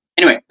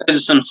 Anyway, those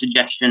are some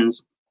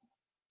suggestions,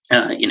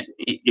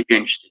 if you're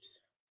interested.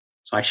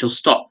 So I shall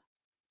stop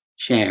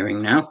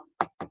sharing now.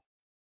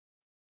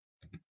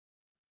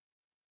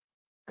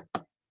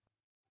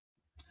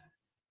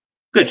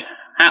 Good.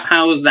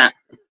 How was that?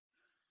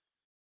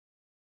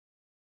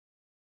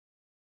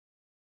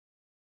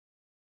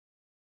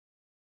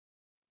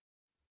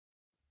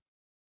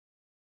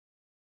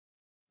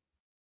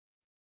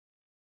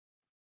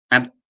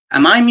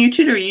 Am I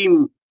muted or are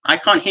you? I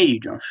can't hear you,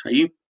 Josh. Are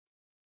you?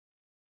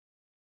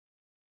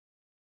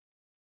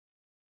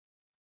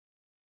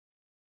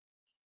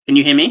 Can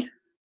you hear me?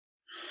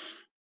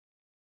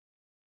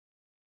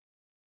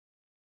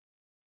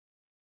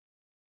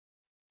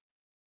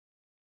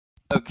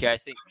 Okay, I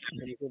think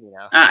can you hear me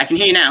now? I can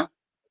hear you now.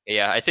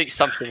 Yeah, I think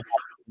something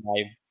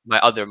happened to my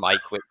other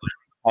mic, which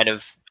kind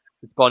of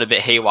it's gone a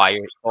bit haywire.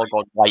 It's all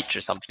gone white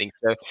or something.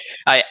 So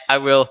I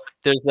will.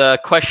 There's a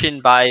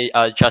question by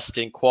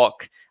Justin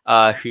Kwok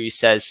who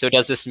says, "So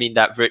does this mean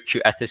that virtue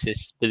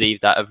ethicists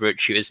believe that a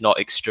virtue is not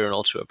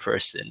external to a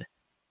person?"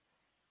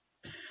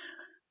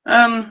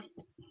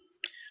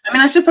 I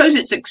mean, I suppose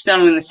it's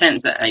external in the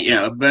sense that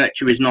a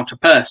virtue is not a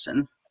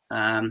person.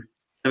 So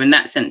in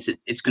that sense,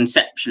 it's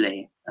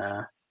conceptually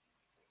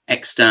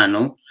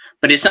external,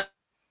 but it's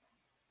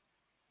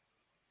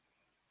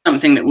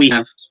something that we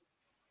have.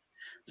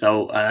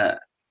 So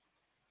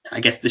I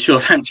guess the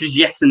short answer is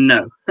yes and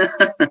no.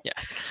 Yeah.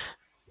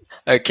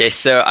 Okay,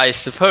 so I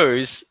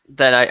suppose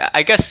then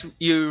I guess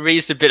you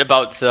raised a bit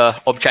about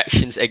the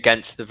objections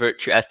against the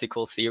virtue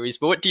ethical theories,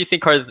 but what do you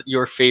think are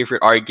your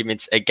favorite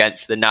arguments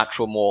against the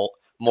natural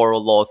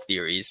moral law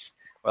theories,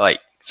 or like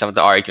some of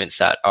the arguments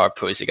that are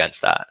posed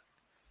against that?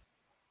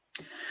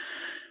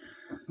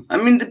 I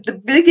mean,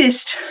 the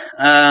biggest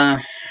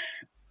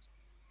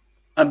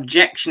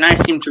objection I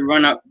seem to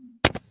run up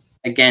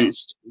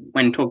against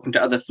when talking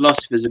to other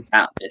philosophers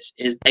about this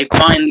is they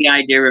find the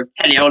idea of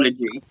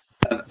teleology,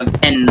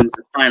 of ends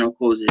of final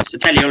causes, so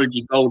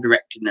teleology,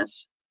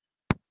 goal-directedness,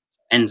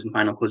 ends and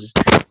final causes,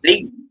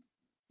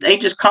 they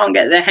just can't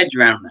get their heads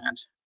around that.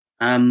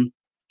 And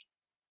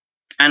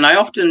I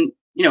often,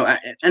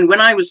 and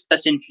when I was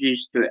first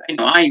introduced to it,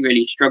 I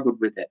really struggled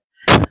with it.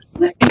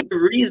 And I think the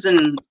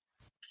reason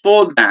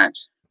for that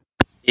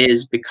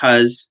is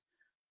because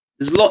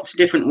there's lots of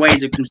different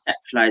ways of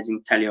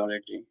conceptualizing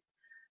teleology.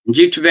 And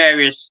due to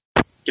various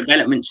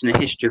developments in the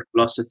history of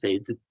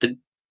philosophy, the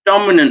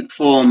dominant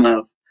form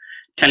of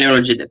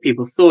teleology that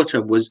people thought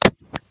of was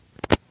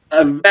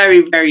a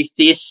very, very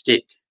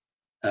theistic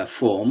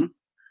form.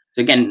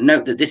 So again,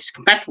 note that this is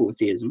compatible with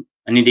theism,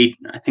 and indeed,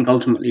 I think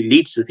ultimately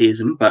leads to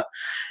theism, but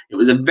it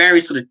was a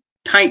very sort of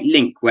tight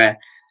link where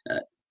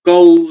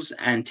goals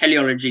and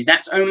teleology,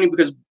 that's only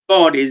because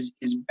God is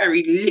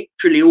very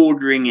literally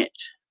ordering it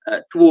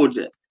towards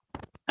it.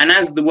 And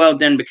as the world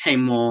then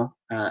became more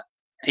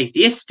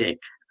atheistic,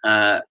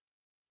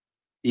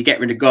 you get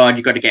rid of God,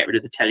 you've got to get rid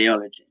of the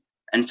teleology.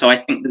 And so I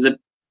think there's a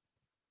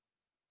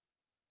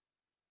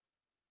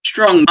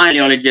strong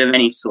ideology of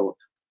any sort.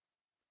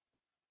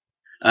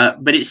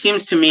 But it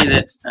seems to me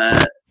that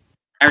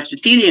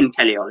Aristotelian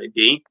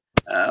teleology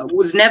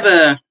was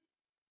never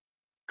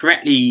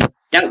correctly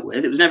dealt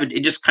with.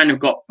 It just kind of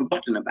got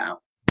forgotten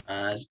about.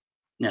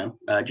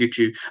 Due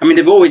to, I mean,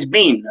 there've always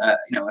been, a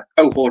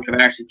cohort of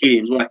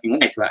Aristotelians working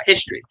away throughout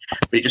history,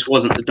 but it just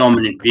wasn't the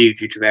dominant view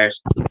due to various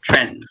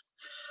trends.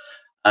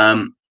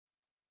 One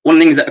of the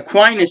things that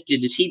Aquinas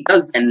did is he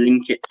does then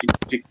link it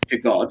to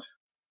God.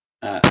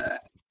 To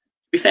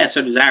be fair,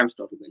 so does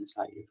Aristotle in a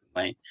slightly different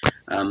way.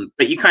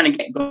 But you kind of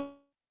get God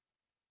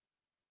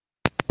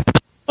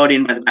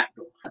in by the back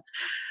door.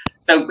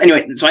 So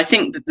anyway, so I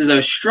think that there's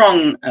a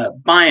strong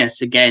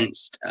bias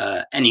against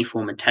any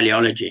form of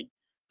teleology.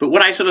 But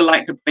what I sort of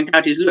like to point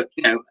out is, look,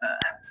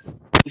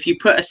 if you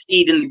put a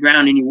seed in the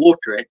ground and you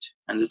water it,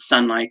 and the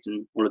sunlight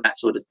and all of that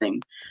sort of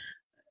thing,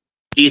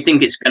 do you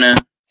think it's going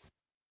to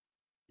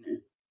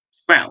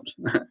sprout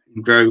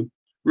and grow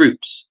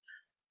roots?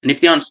 And if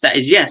the answer to that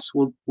is yes,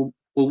 well,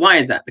 why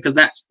is that? Because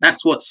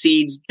that's what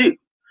seeds do,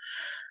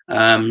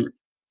 and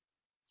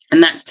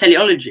that's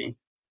teleology.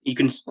 You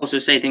can also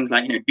say things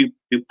like,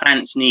 do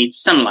plants need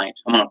sunlight?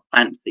 I'm on a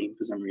plant theme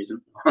for some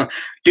reason.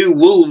 Do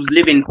wolves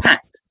live in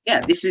packs?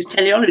 Yeah, this is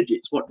teleology.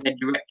 It's what they're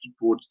directed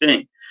towards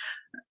doing.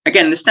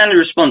 Again, the standard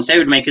response they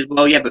would make is,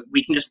 well, yeah, but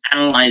we can just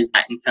analyze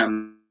that in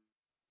terms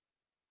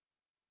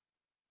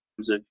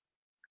of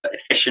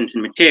efficient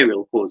and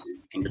material causes.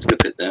 You can just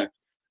look at the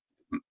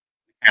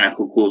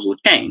mechanical causal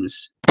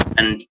chains.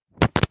 And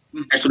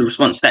my sort of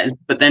response to that is,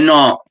 but they're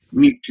not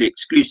mutually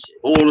exclusive.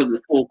 All of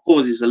the four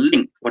causes are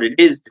linked. What it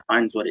is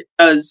defines what it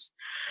does.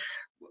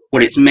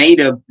 What it's made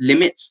of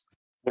limits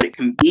what it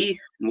can be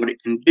and what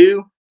it can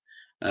do.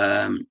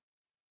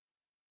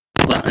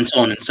 And so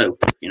on and so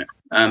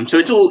forth. So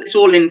it's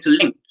all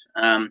interlinked.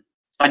 I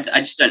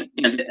just don't.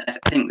 I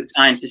think that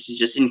scientists is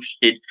just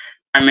interested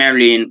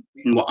primarily in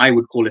what I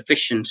would call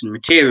efficient and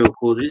material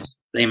causes.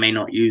 They may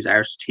not use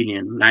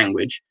Aristotelian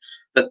language,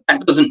 but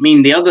that doesn't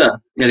mean the other,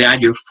 the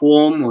idea of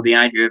form or the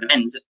idea of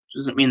ends. It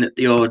doesn't mean that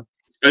you're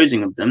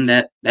disposing of them.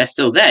 They're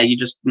still there. You're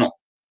just not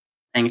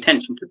paying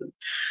attention to them.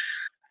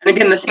 And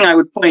again, the thing I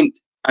would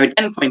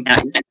then point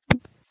out is that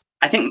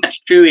I think that's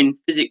true in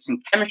physics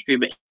and chemistry,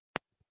 but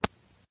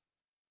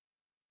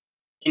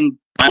in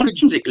biology,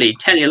 intrinsically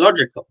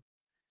teleological.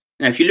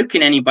 If you look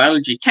in any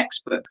biology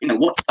textbook,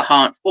 what's the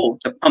heart for?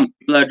 To pump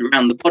blood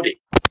around the body.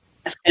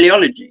 That's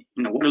teleology.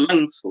 What are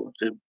lungs for?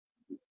 To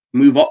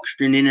move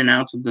oxygen in and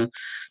out of the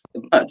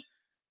blood.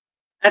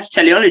 That's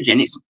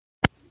teleology,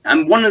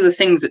 and one of the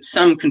things that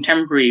some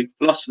contemporary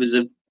philosophers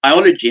of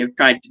biology have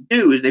tried to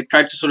do is they've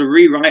tried to sort of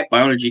rewrite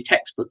biology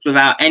textbooks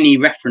without any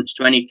reference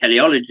to any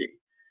teleology.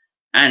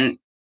 And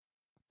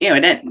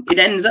it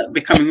ends up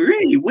becoming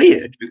really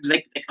weird because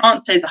they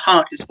can't say the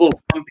heart is for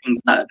pumping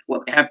blood.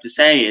 What they have to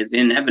say is,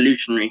 in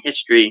evolutionary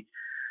history,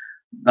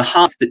 the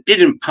hearts that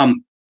didn't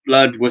pump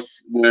blood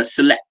were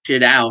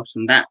selected out,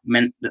 and that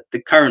meant that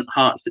the current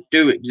hearts that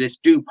do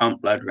exist do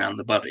pump blood around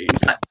the body.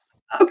 It's like,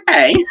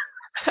 okay,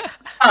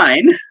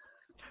 fine.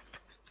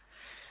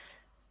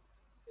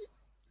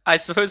 I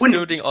suppose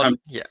building on...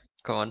 Yeah,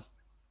 go on.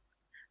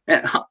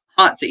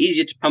 Hearts are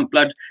easier to pump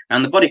blood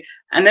around the body.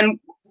 And then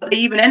what they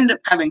even end up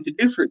having to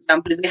do, for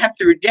example, is they have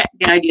to reject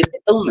the idea that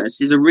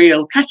illness is a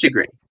real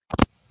category.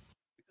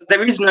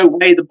 There is no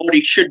way the body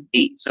should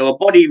be. So a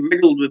body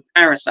riddled with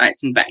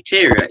parasites and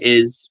bacteria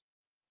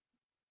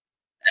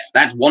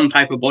that's one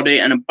type of body,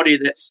 and a body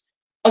that's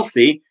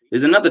healthy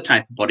is another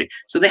type of body.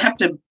 So they have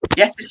to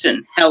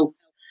jettison health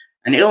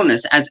and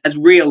illness as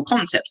real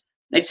concepts.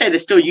 They'd say they're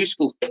still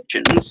useful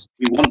fictions.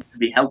 We want to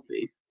be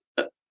healthy,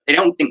 but they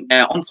don't think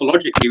they're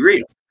ontologically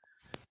real.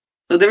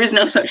 So there is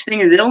no such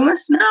thing as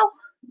illness now?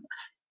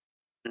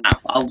 No,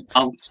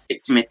 I'll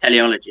stick to my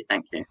teleology,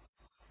 thank you.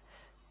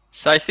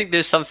 So I think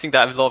there's something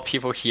that a lot of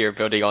people here,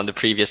 building on the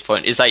previous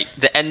point, is like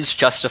the ends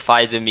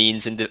justify the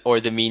means, or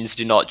the ends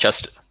do not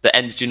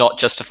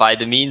justify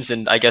the means.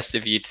 And I guess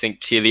if you think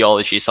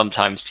teleology,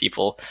 sometimes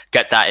people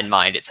get that in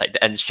mind. It's like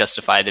the ends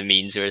justify the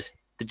means, or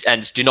the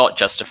ends do not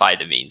justify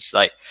the means.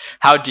 Like,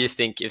 how do you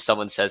think if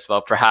someone says,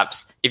 well,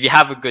 perhaps if you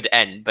have a good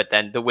end, but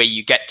then the way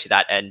you get to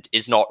that end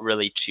is not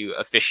really too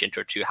efficient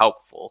or too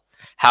helpful,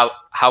 how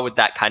would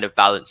that kind of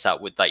balance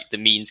out? Would like the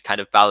means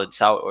kind of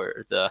balance out,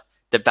 or the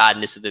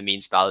badness of the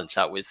means balance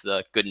out with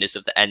the goodness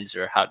of the ends,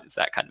 or how does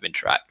that kind of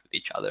interact with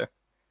each other?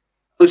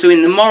 So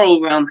in the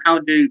moral realm,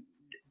 does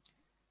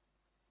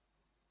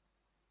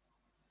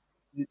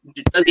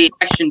the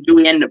question, do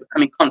we end up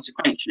becoming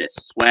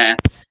consequentialists, where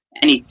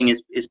anything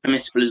is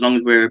permissible as long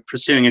as we're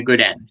pursuing a good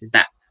end? Is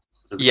that?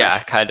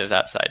 Yeah, kind of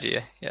that's the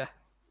idea, yeah.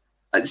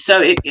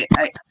 So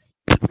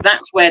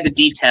that's where the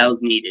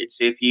detail's needed.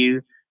 So if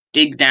you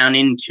dig down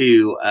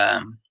into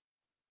the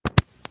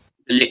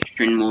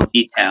literature in more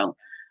detail,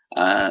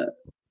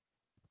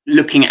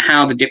 looking at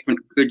how the different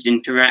goods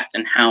interact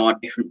and how our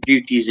different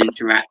duties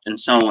interact and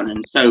so on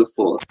and so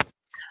forth,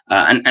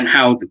 and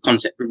how the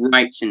concept of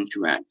rights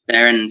interact,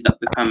 there ends up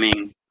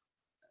becoming,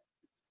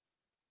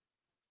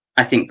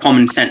 I think,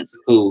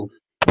 commonsensical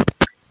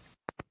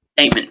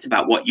statements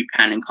about what you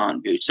can and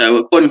can't do. So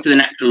according to the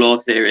natural law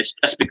theorist,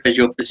 just because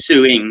you're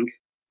pursuing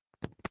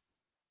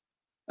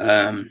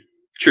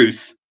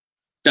truth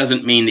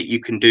doesn't mean that you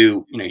can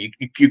do,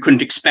 you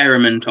couldn't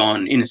experiment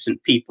on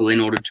innocent people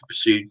in order to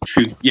pursue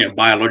truth,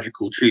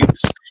 biological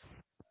truths.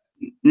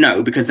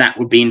 No, because that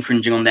would be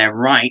infringing on their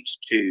right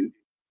to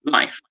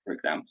life, for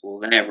example,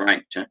 their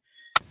right to.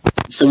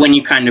 So when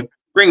you kind of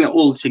bring it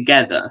all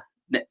together,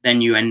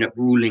 then you end up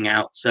ruling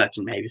out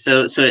certain behavior.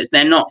 So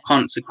they're not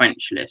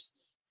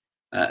consequentialists,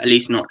 at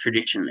least not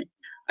traditionally.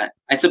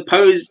 I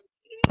suppose,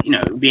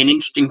 it would be an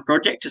interesting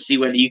project to see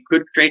whether you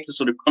could create a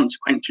sort of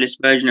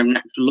consequentialist version of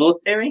natural law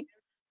theory.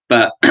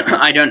 But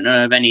I don't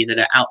know of any that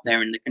are out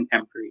there in the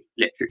contemporary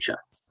literature.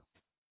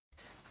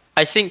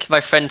 I think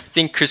my friend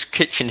Thinker's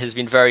Kitchen has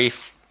been very,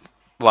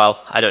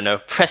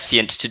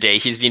 prescient today.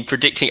 He's been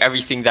predicting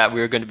everything that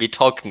we're going to be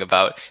talking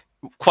about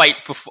quite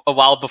a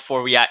while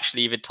before we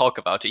actually even talk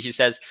about it. He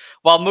says,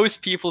 while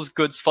most people's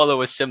goods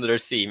follow a similar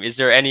theme, is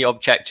there any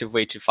objective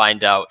way to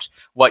find out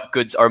what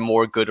goods are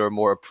more good or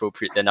more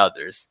appropriate than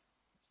others?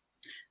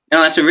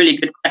 No, that's a really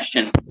good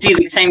question. Is he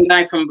the same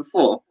guy from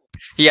before?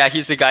 Yeah,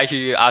 he's the guy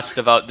who asked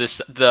about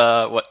this.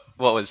 What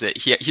was it?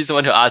 He's the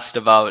one who asked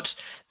about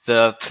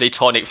the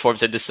Platonic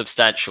forms and the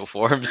substantial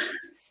forms.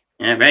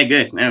 Yeah, very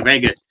good. No, very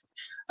good.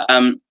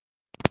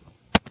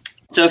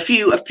 So a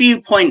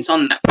few points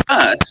on that.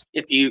 First,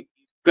 if you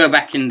go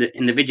back in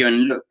the video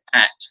and look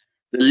at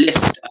the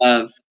list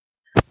of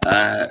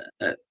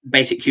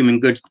basic human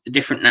goods, the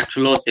different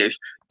natural law theories,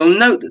 you'll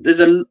note that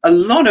there's a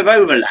lot of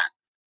overlap.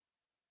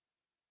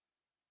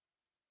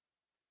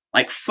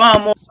 Like far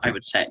more, I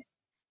would say.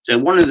 So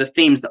one of the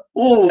themes that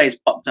always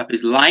pops up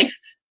is life,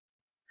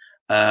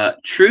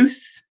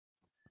 truth,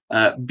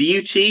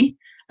 beauty,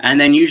 and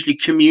then usually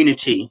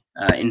community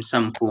in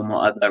some form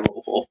or other,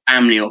 or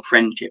family or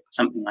friendship,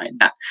 something like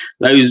that.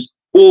 Those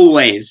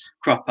always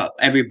crop up.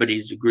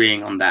 Everybody's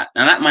agreeing on that.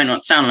 Now, that might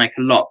not sound like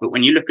a lot, but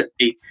when you look at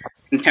the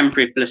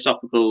contemporary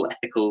philosophical,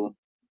 ethical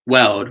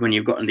world, when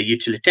you've got the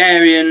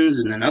utilitarians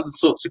and then other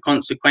sorts of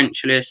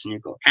consequentialists, and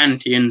you've got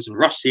Kantians and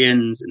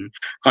Rossians and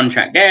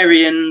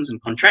contractarians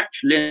and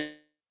contractualists,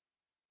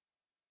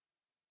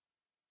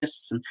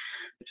 and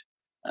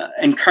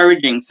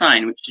encouraging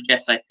sign, which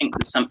suggests I think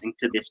there's something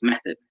to this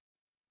method.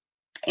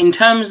 In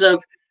terms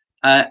of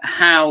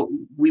how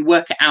we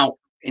work it out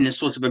in a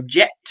sort of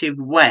objective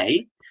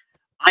way,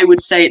 I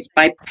would say it's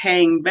by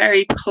paying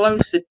very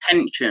close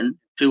attention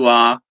to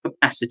our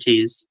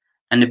capacities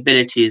and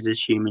abilities as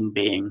human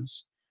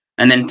beings,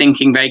 and then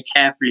thinking very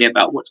carefully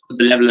about what's called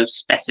the level of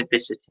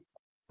specificity.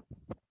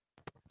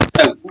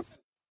 So,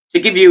 to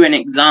give you an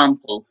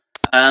example,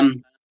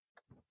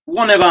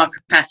 one of our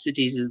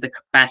capacities is the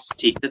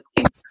capacity to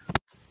think.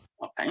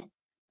 Okay.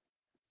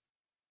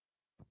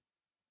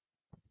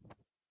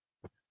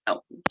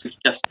 Helpful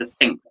just to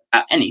think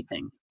about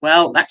anything.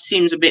 Well, that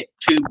seems a bit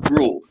too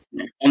broad.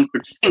 One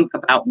could think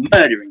about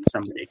murdering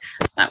somebody.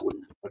 That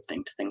wouldn't be a good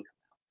thing to think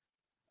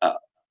about.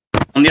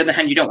 On the other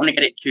hand, you don't want to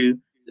get it too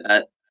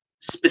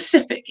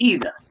specific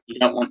either. You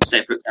don't want to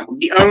say, for example,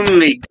 the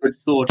only good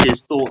thought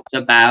is thoughts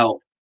about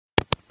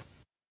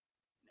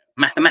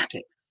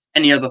mathematics.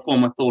 Any other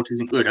form of thought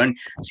isn't good.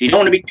 So you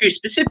don't want to be too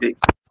specific.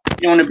 You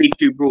don't want to be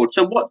too broad.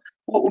 So what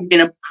would be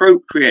an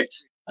appropriate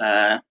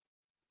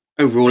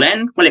overall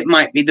end? Well, it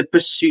might be the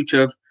pursuit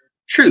of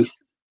truth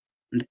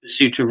and the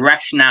pursuit of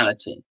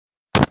rationality.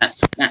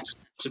 That's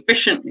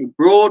sufficiently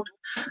broad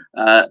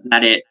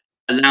that it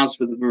allows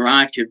for the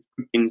variety of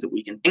things that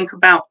we can think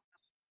about,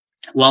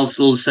 whilst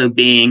also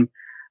being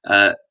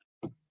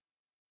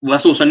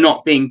whilst also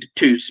not being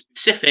too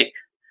specific.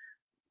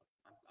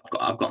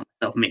 I've got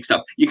myself mixed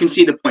up. You can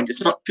see the point.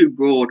 It's not too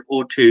broad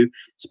or too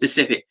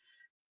specific.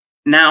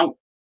 Now,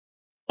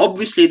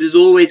 obviously, there's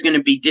always going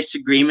to be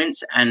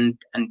disagreements and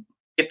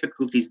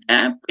difficulties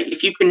there. But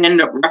if you can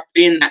end up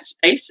roughly in that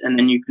space and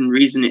then you can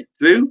reason it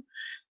through,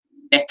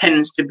 there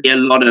tends to be a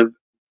lot of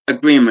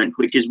agreement,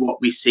 which is what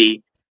we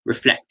see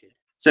reflected.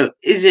 So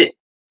is it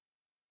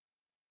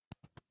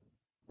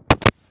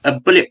a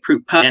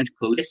bulletproof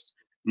identical list?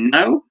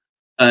 No.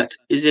 But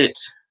is it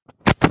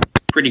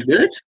pretty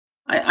good?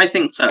 I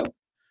think so.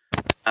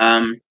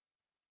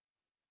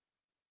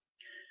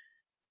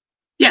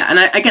 Yeah, and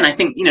I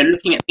think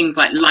looking at things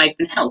like life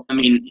and health.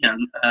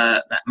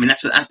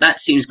 That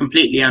seems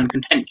completely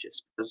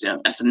uncontentious because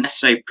that's a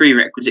necessary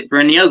prerequisite for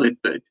any other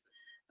good.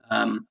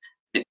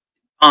 It's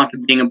part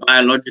of being a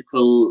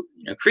biological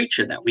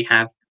creature that we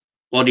have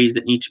bodies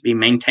that need to be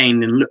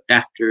maintained and looked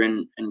after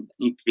and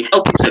need to be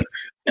healthy. So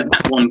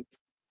that one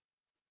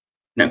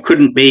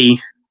couldn't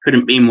be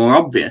more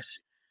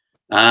obvious.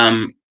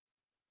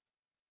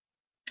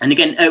 And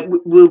again,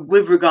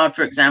 with regard,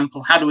 for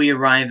example, how do we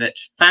arrive at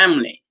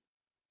family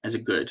as a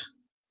good?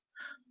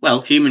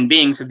 Well, human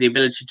beings have the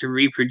ability to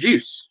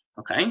reproduce,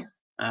 okay?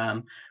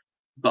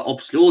 But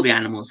obviously all the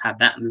animals have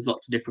that, and there's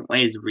lots of different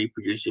ways of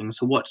reproducing.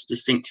 So what's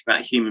distinctive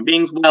about human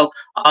beings? Well,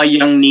 our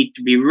young need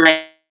to be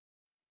raised.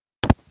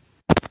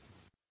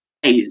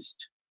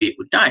 It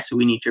would die, so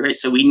we need to raise.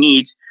 So we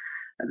need,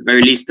 at the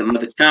very least, a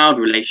mother-child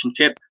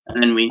relationship.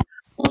 And then we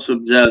also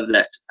observe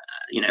that,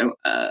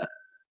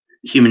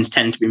 humans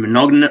tend to be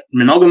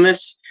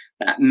monogamous,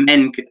 that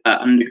men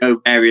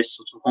undergo various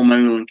sorts of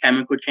hormonal and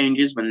chemical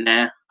changes when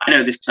they're, I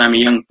know this because I'm a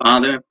young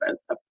father, but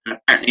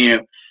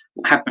apparently,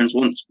 what happens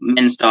once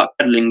men start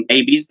cuddling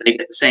babies, they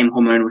get the same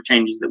hormonal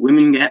changes that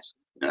women get.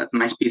 That's a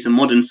nice piece of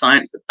modern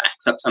science that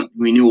backs up something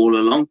we knew all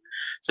along.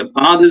 So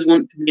fathers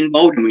want to be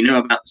involved, and we know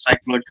about the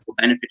psychological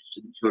benefits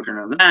to the children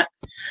of that.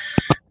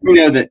 We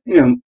know that,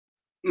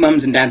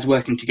 mums and dads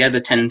working together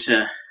tend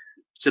to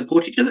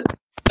support each other.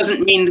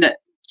 Doesn't mean that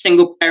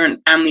single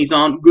parent families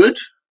aren't good.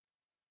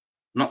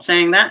 I'm not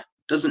saying that.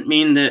 Doesn't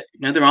mean that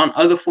there aren't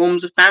other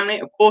forms of family.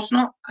 Of course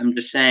not. I'm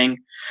just saying,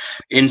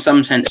 in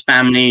some sense,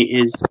 family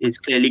is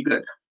clearly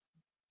good.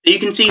 So you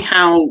can see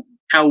how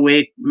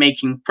we're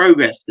making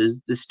progress.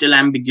 There's still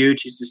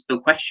ambiguities. There's still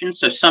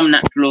questions. So some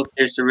natural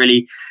theorists are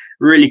really,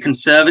 really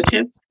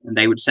conservative, and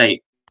they would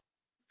say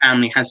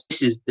family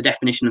this is the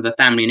definition of a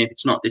family, and if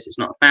it's not this, it's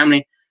not a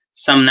family.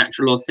 Some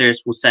natural law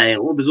theorists will say,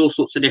 oh, there's all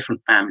sorts of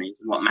different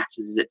families, and what matters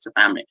is it's a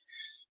family.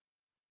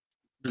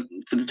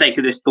 For the sake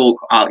of this talk,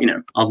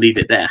 I'll leave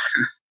it there.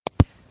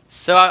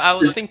 So I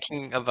was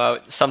thinking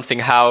about something,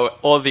 how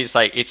all these,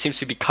 it seems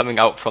to be coming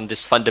out from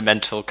this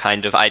fundamental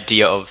kind of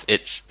idea of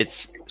it's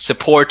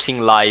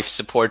supporting life,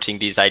 supporting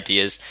these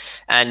ideas.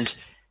 And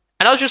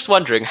I was just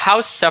wondering,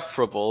 how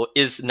separable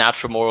is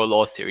natural moral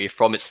law theory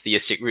from its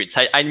theistic roots?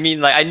 I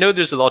mean, I know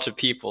there's a lot of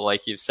people,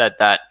 like you've said,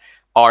 that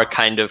are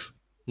kind of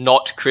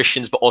not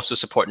Christians, but also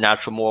support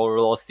natural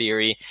moral law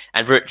theory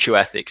and virtue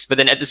ethics. But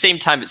then at the same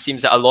time, it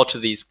seems that a lot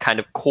of these kind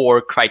of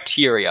core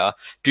criteria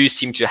do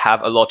seem to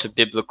have a lot of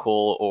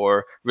biblical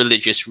or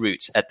religious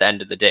roots at the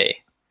end of the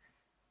day.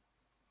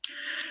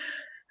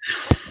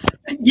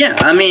 Yeah,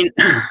 I mean,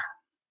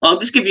 I'll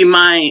just give you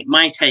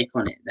my take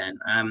on it then.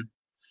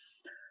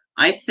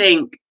 I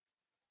think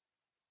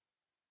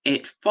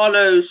it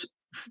follows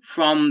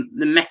from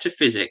the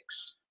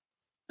metaphysics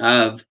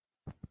of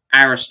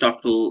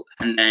Aristotle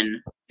and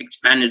then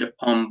expanded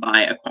upon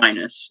by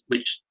Aquinas,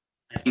 which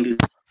I think is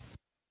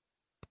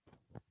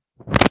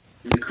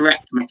the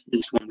correct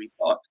metaphysics one we've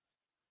got.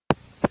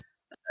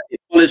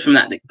 It follows from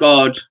that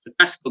God, the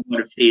classical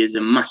God of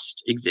theism,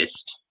 must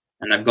exist.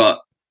 And I've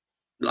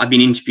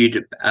been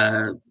interviewed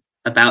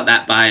about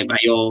that by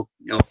your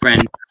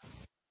friend.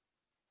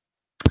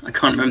 I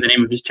can't remember the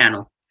name of his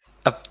channel.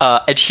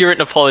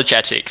 Adherent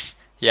Apologetics.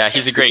 Yeah,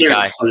 he's a great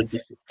guy.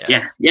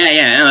 Yeah.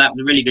 No, that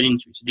was a really good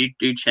interview. So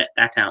do check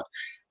that out.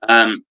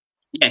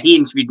 He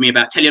interviewed me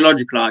about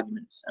teleological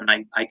arguments, and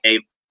I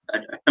gave a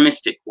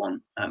Thomistic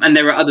one, and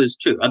there are others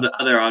too,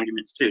 other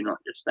arguments too, not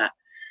just that.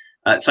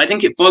 So I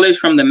think it follows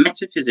from the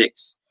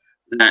metaphysics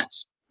that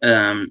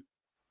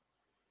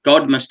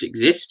God must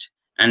exist,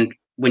 and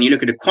when you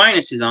look at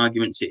Aquinas'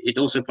 arguments, it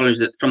also follows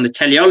that from the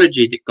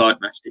teleology that God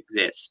must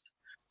exist.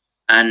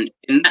 And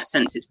in that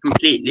sense, it's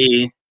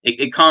completely,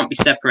 it can't be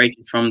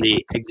separated from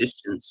the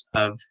existence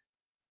of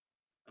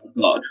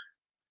God.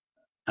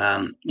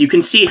 You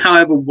can see,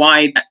 however,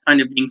 why that's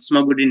kind of being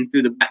smuggled in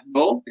through the back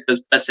door,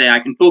 because per se, I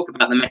can talk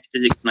about the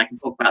metaphysics and I can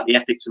talk about the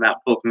ethics without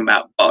talking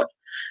about God.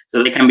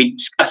 So they can be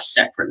discussed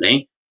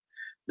separately.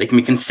 They can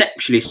be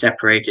conceptually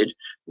separated.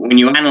 When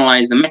you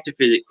analyze the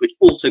metaphysics, which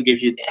also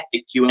gives you the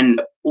ethics, you end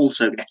up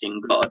also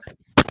getting God.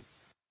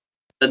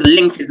 But the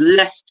link is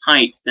less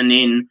tight than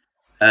in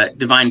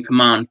divine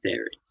command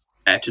theory.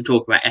 To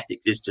talk about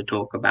ethics is to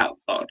talk about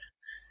God.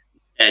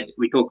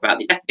 We talk about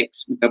the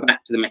ethics, we go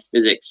back to the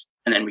metaphysics,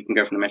 and then we can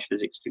go from the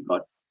metaphysics to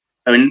God.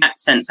 So in that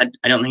sense,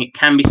 I don't think it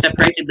can be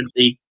separated,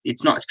 but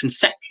it's not as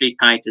conceptually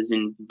tight as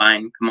in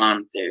divine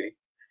command theory.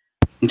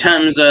 In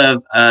terms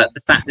of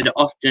the fact that it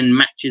often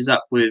matches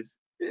up with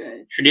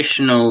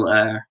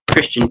traditional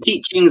Christian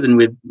teachings and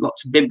with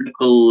lots of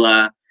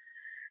biblical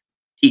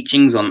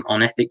teachings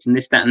on ethics and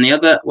this, that, and the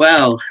other,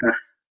 well,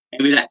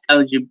 maybe that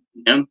tells you,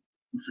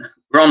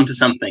 we're on to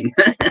something.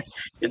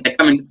 If they're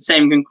coming to the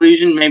same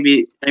conclusion,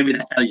 maybe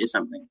that tells you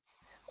something.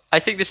 I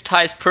think this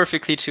ties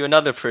perfectly to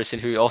another person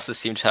who also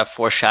seemed to have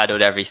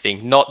foreshadowed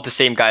everything. Not the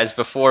same guy as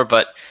before,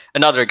 but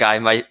another guy.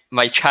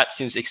 My chat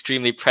seems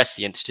extremely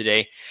prescient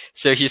today.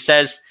 So he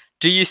says,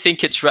 do you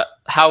think it's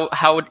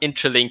how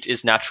interlinked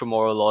is natural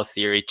moral law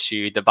theory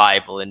to the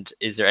Bible, and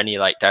is there any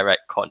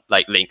direct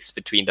links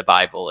between the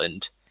Bible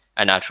and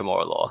natural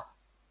moral law?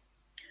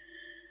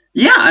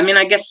 Yeah, I mean,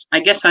 I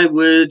guess I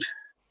would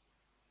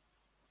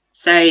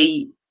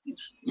say,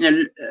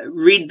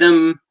 read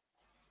them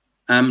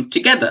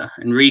together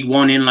and read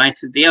one in light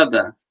of the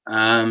other.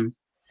 The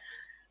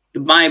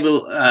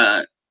Bible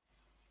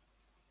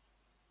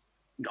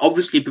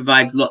obviously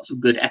provides lots of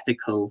good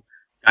ethical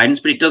guidance,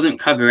 but it doesn't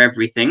cover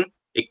everything.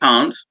 It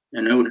can't.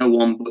 No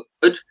one book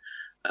could.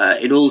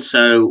 It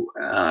also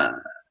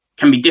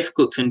can be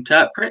difficult to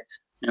interpret.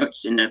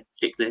 It's in a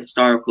particular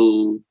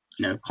historical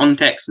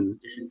context, and there's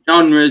different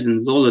genres, and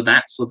there's all of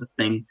that sort of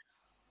thing.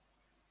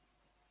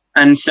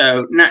 And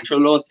so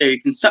natural law theory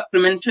can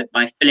supplement it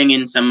by filling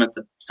in some of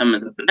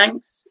the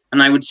blanks.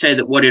 And I would say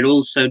that what it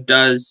also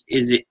does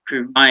is it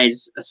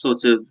provides a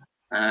sort of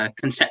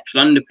conceptual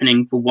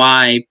underpinning for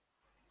why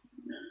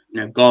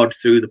God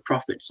through the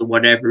prophets or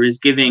whatever is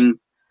giving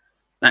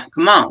that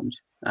command.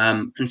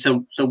 And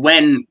so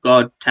when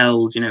God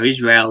tells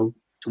Israel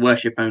to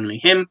worship only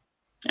Him,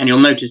 and you'll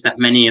notice that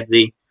many of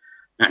the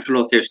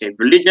natural law theorists gave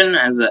religion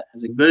as a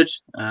good,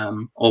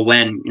 or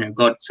when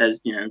God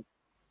says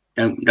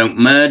don't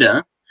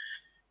murder.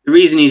 The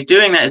reason he's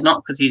doing that is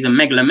not because he's a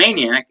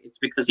megalomaniac. It's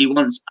because he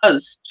wants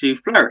us to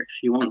flourish.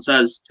 He wants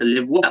us to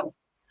live well.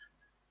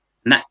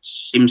 And that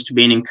seems to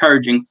be an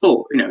encouraging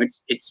thought.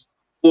 It's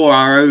for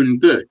our own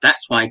good.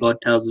 That's why God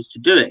tells us to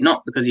do it,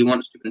 not because he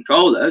wants to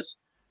control us.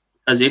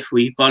 Because if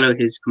we follow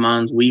his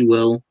commands, we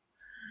will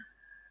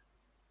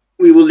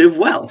live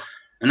well.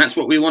 And that's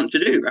what we want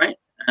to do, right?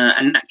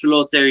 And natural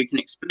law theory can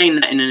explain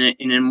that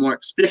in a more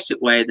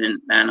explicit way than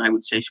I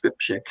would say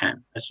Scripture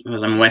can. As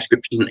I'm aware,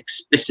 Scripture doesn't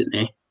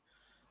explicitly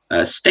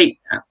state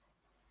that.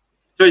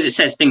 So as it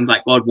says things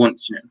like God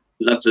wants,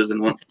 loves us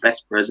and wants the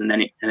best for us, and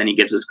then he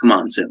gives us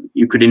commands. So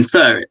you could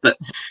infer it, but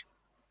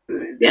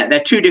yeah, they're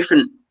two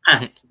different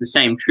paths to the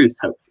same truth,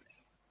 hopefully.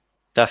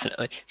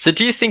 Definitely. So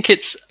do you think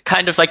it's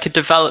kind of like a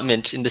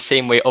development in the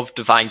same way of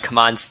divine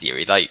command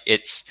theory?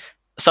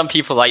 Some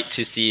people like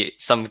to see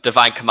some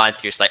divine command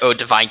theories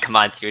divine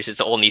command theories is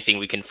the only thing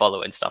we can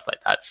follow and stuff like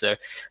that. So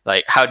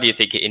how do you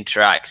think it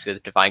interacts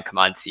with divine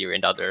command theory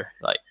and other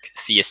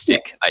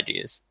theistic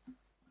ideas?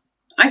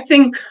 I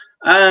think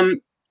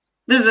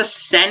there's a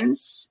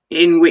sense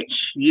in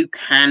which you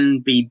can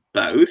be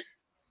both.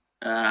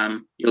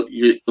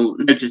 You'll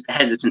notice the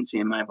hesitancy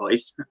in my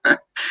voice,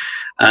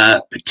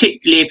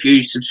 particularly if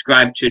you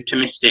subscribe to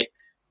Thomistic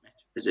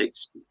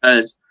metaphysics,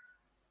 because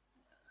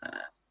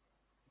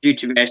due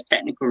to various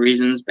technical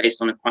reasons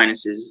based on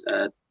Aquinas'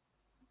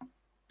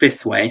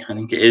 fifth way, I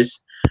think it is,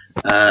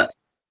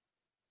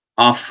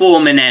 our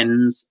form and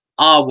ends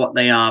are what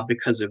they are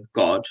because of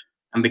God,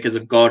 and because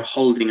of God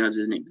holding us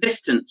in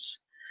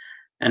existence.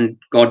 And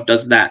God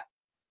does that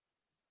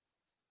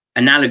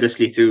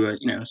analogously through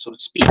a sort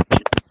of speech.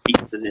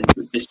 Speaks us into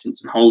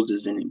existence and holds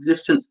us in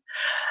existence.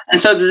 And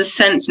so there's a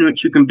sense in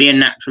which you can be a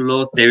natural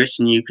law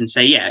theorist and you can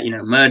say,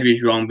 murder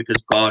is wrong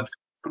because God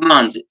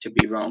commands it to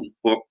be wrong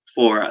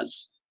for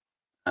us.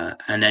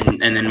 And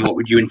then what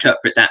would you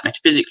interpret that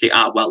metaphysically?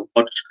 Well,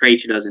 God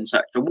created us in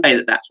such a way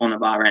that that's one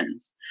of our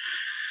ends.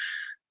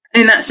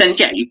 And in that sense,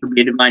 you could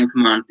be a divine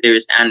command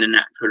theorist and a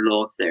natural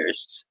law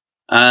theorist.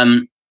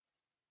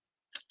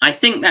 I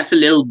think that's a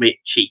little bit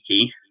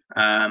cheeky.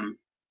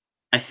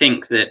 I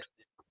think that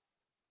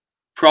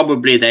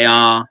probably they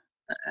are,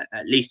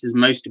 at least as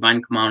most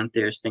divine command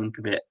theorists think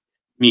of it,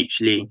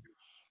 mutually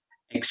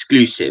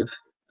exclusive.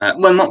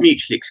 Well, not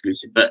mutually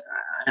exclusive, but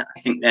I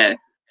think they're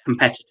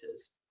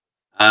competitors.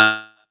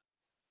 Got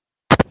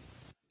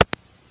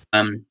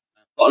a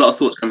lot of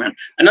thoughts going around.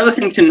 Another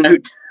thing to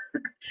note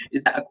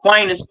is that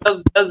Aquinas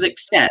does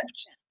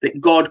accept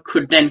that God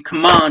could then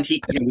command.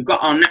 We've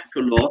got our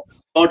natural law.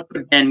 God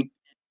could then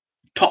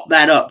top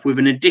that up with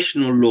an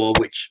additional law,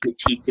 which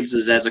he gives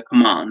us as a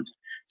command.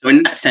 So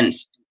in that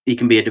sense, he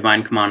can be a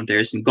divine command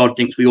theorist, and God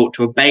thinks we ought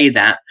to obey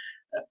that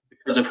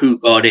because of who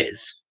God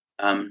is.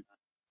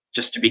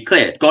 Just to be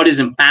clear, God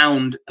isn't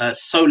bound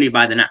solely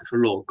by the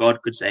natural law.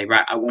 God could say,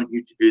 right, I want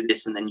you to do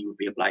this, and then you would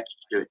be obliged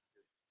to do it.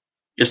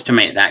 Just to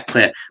make that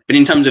clear. But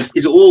in terms of,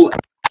 is all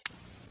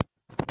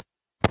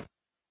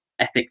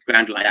ethics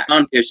grounded like that?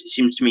 Command theorist, it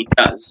seems to me,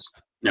 does.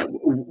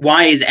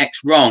 Why is X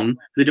wrong?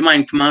 The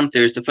divine command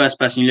theorist, the first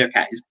person you look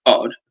at is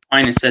God.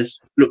 Aquinas says,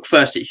 look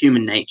first at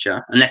human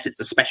nature, unless it's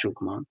a special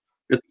command.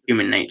 Look at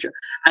human nature.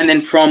 And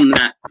then from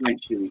that,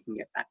 eventually we can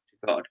get back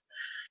to God.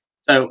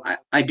 So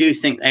I do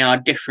think they are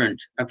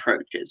different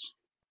approaches.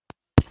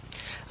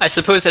 I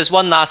suppose as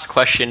one last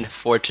question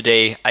for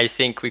today, I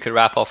think we could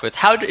wrap off with,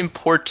 how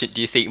important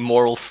do you think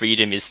moral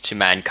freedom is to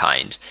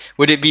mankind?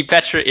 Would it be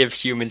better if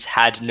humans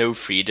had no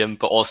freedom,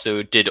 but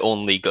also did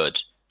only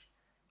good?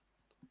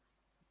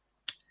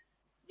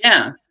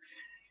 Yeah.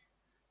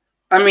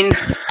 I mean,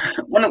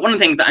 one of the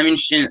things that I'm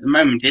interested in at the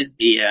moment is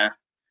it's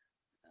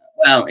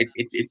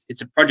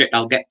a project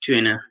I'll get to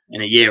in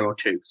a year or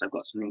two, because I've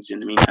got some things to do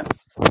in the meantime.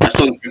 I was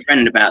talking to a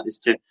friend about this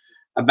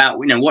about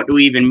what do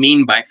we even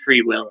mean by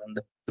free will, and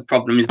the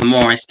problem is the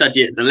more I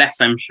study it, the less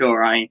I'm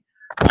sure I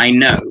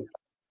know.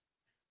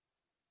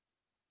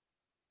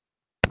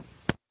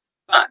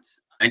 But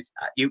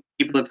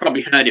people have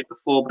probably heard it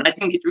before, but I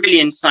think it's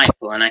really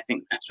insightful, and I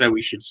think that's where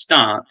we should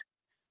start,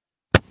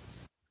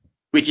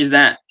 which is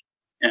that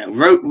and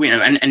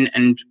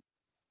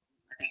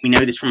we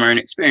know this from our own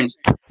experience.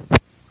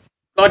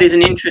 God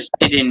isn't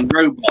interested in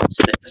robots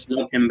that just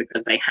love him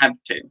because they have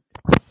to.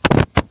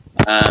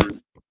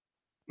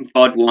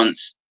 God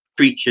wants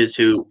creatures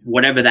who,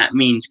 whatever that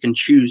means, can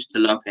choose to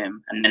love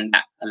him, and then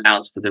that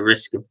allows for the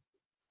risk of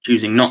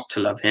choosing not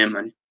to love him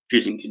and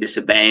choosing to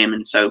disobey him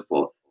and so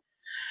forth.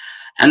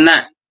 And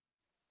that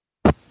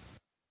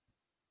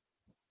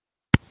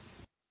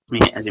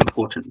as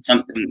important,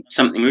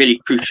 something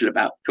really crucial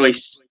about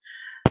choice.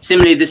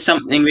 Similarly, there's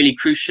something really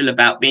crucial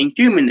about being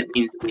human that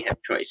means that we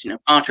have choice.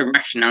 Part of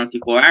rationality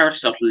for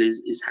Aristotle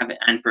is having,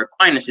 and for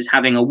Aquinas is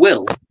having a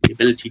will, the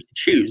ability to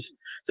choose.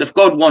 So if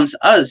God wants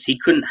us, he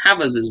couldn't have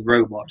us as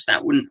robots. They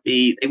wouldn't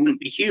be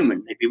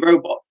human. They'd be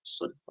robots,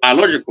 sort of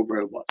biological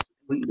robots.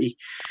 They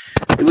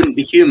wouldn't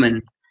be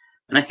human.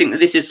 And I think that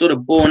this is sort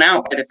of borne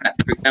out by the fact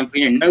that, for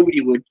example, nobody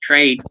would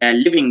trade their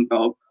living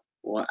dog,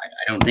 or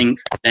I don't think,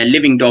 their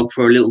living dog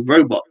for a little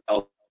robot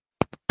dog.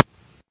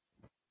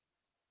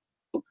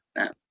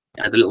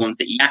 The little ones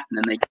that yap and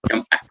then they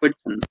jump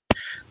backwards, and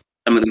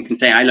some of them can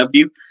say, I love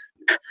you.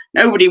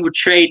 Nobody would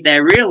trade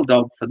their real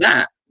dog for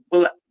that.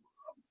 Well,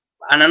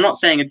 and I'm not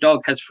saying a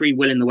dog has free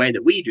will in the way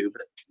that we do,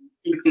 but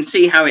you can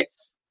see how I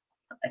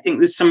think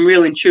there's some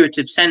real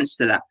intuitive sense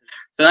to that.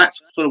 So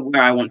that's sort of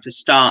where I want to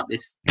start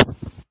this.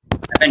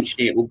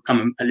 Eventually it will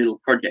become a little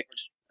project,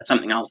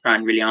 something I'll try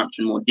and really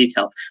answer in more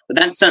detail. But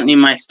that's certainly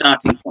my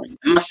starting point.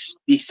 There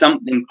must be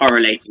something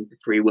correlating to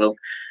free will.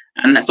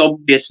 And that's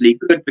obviously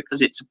good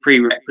because it's a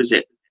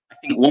prerequisite, I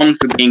think, one,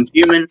 for being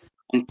human,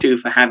 and two,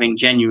 for having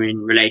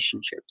genuine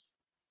relationships.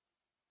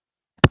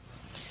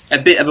 A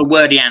bit of a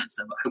wordy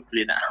answer, but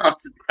hopefully that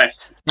answers the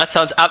question. That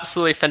sounds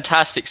absolutely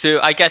fantastic.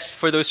 So I guess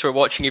for those who are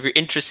watching, if you're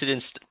interested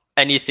in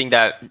anything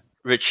that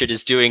Richard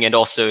is doing, and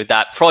also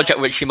that project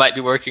which he might be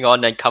working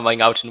on and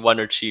coming out in 1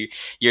 or 2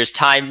 years'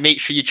 time, make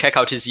sure you check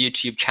out his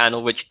YouTube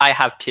channel, which I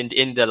have pinned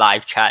in the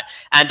live chat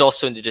and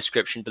also in the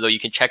description below. You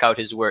can check out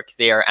his work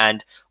there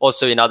and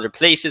also in other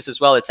places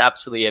as well. It's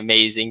absolutely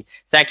amazing.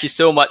 Thank you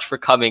so much for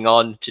coming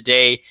on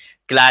today.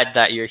 Glad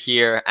that you're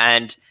here.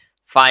 And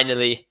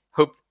finally,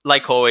 hope,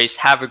 like always,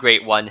 have a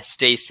great one.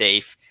 Stay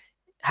safe.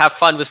 Have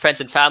fun with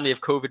friends and family if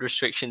COVID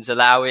restrictions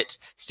allow it.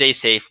 Stay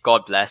safe.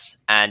 God bless.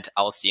 And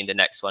I'll see you in the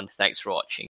next one. Thanks for watching.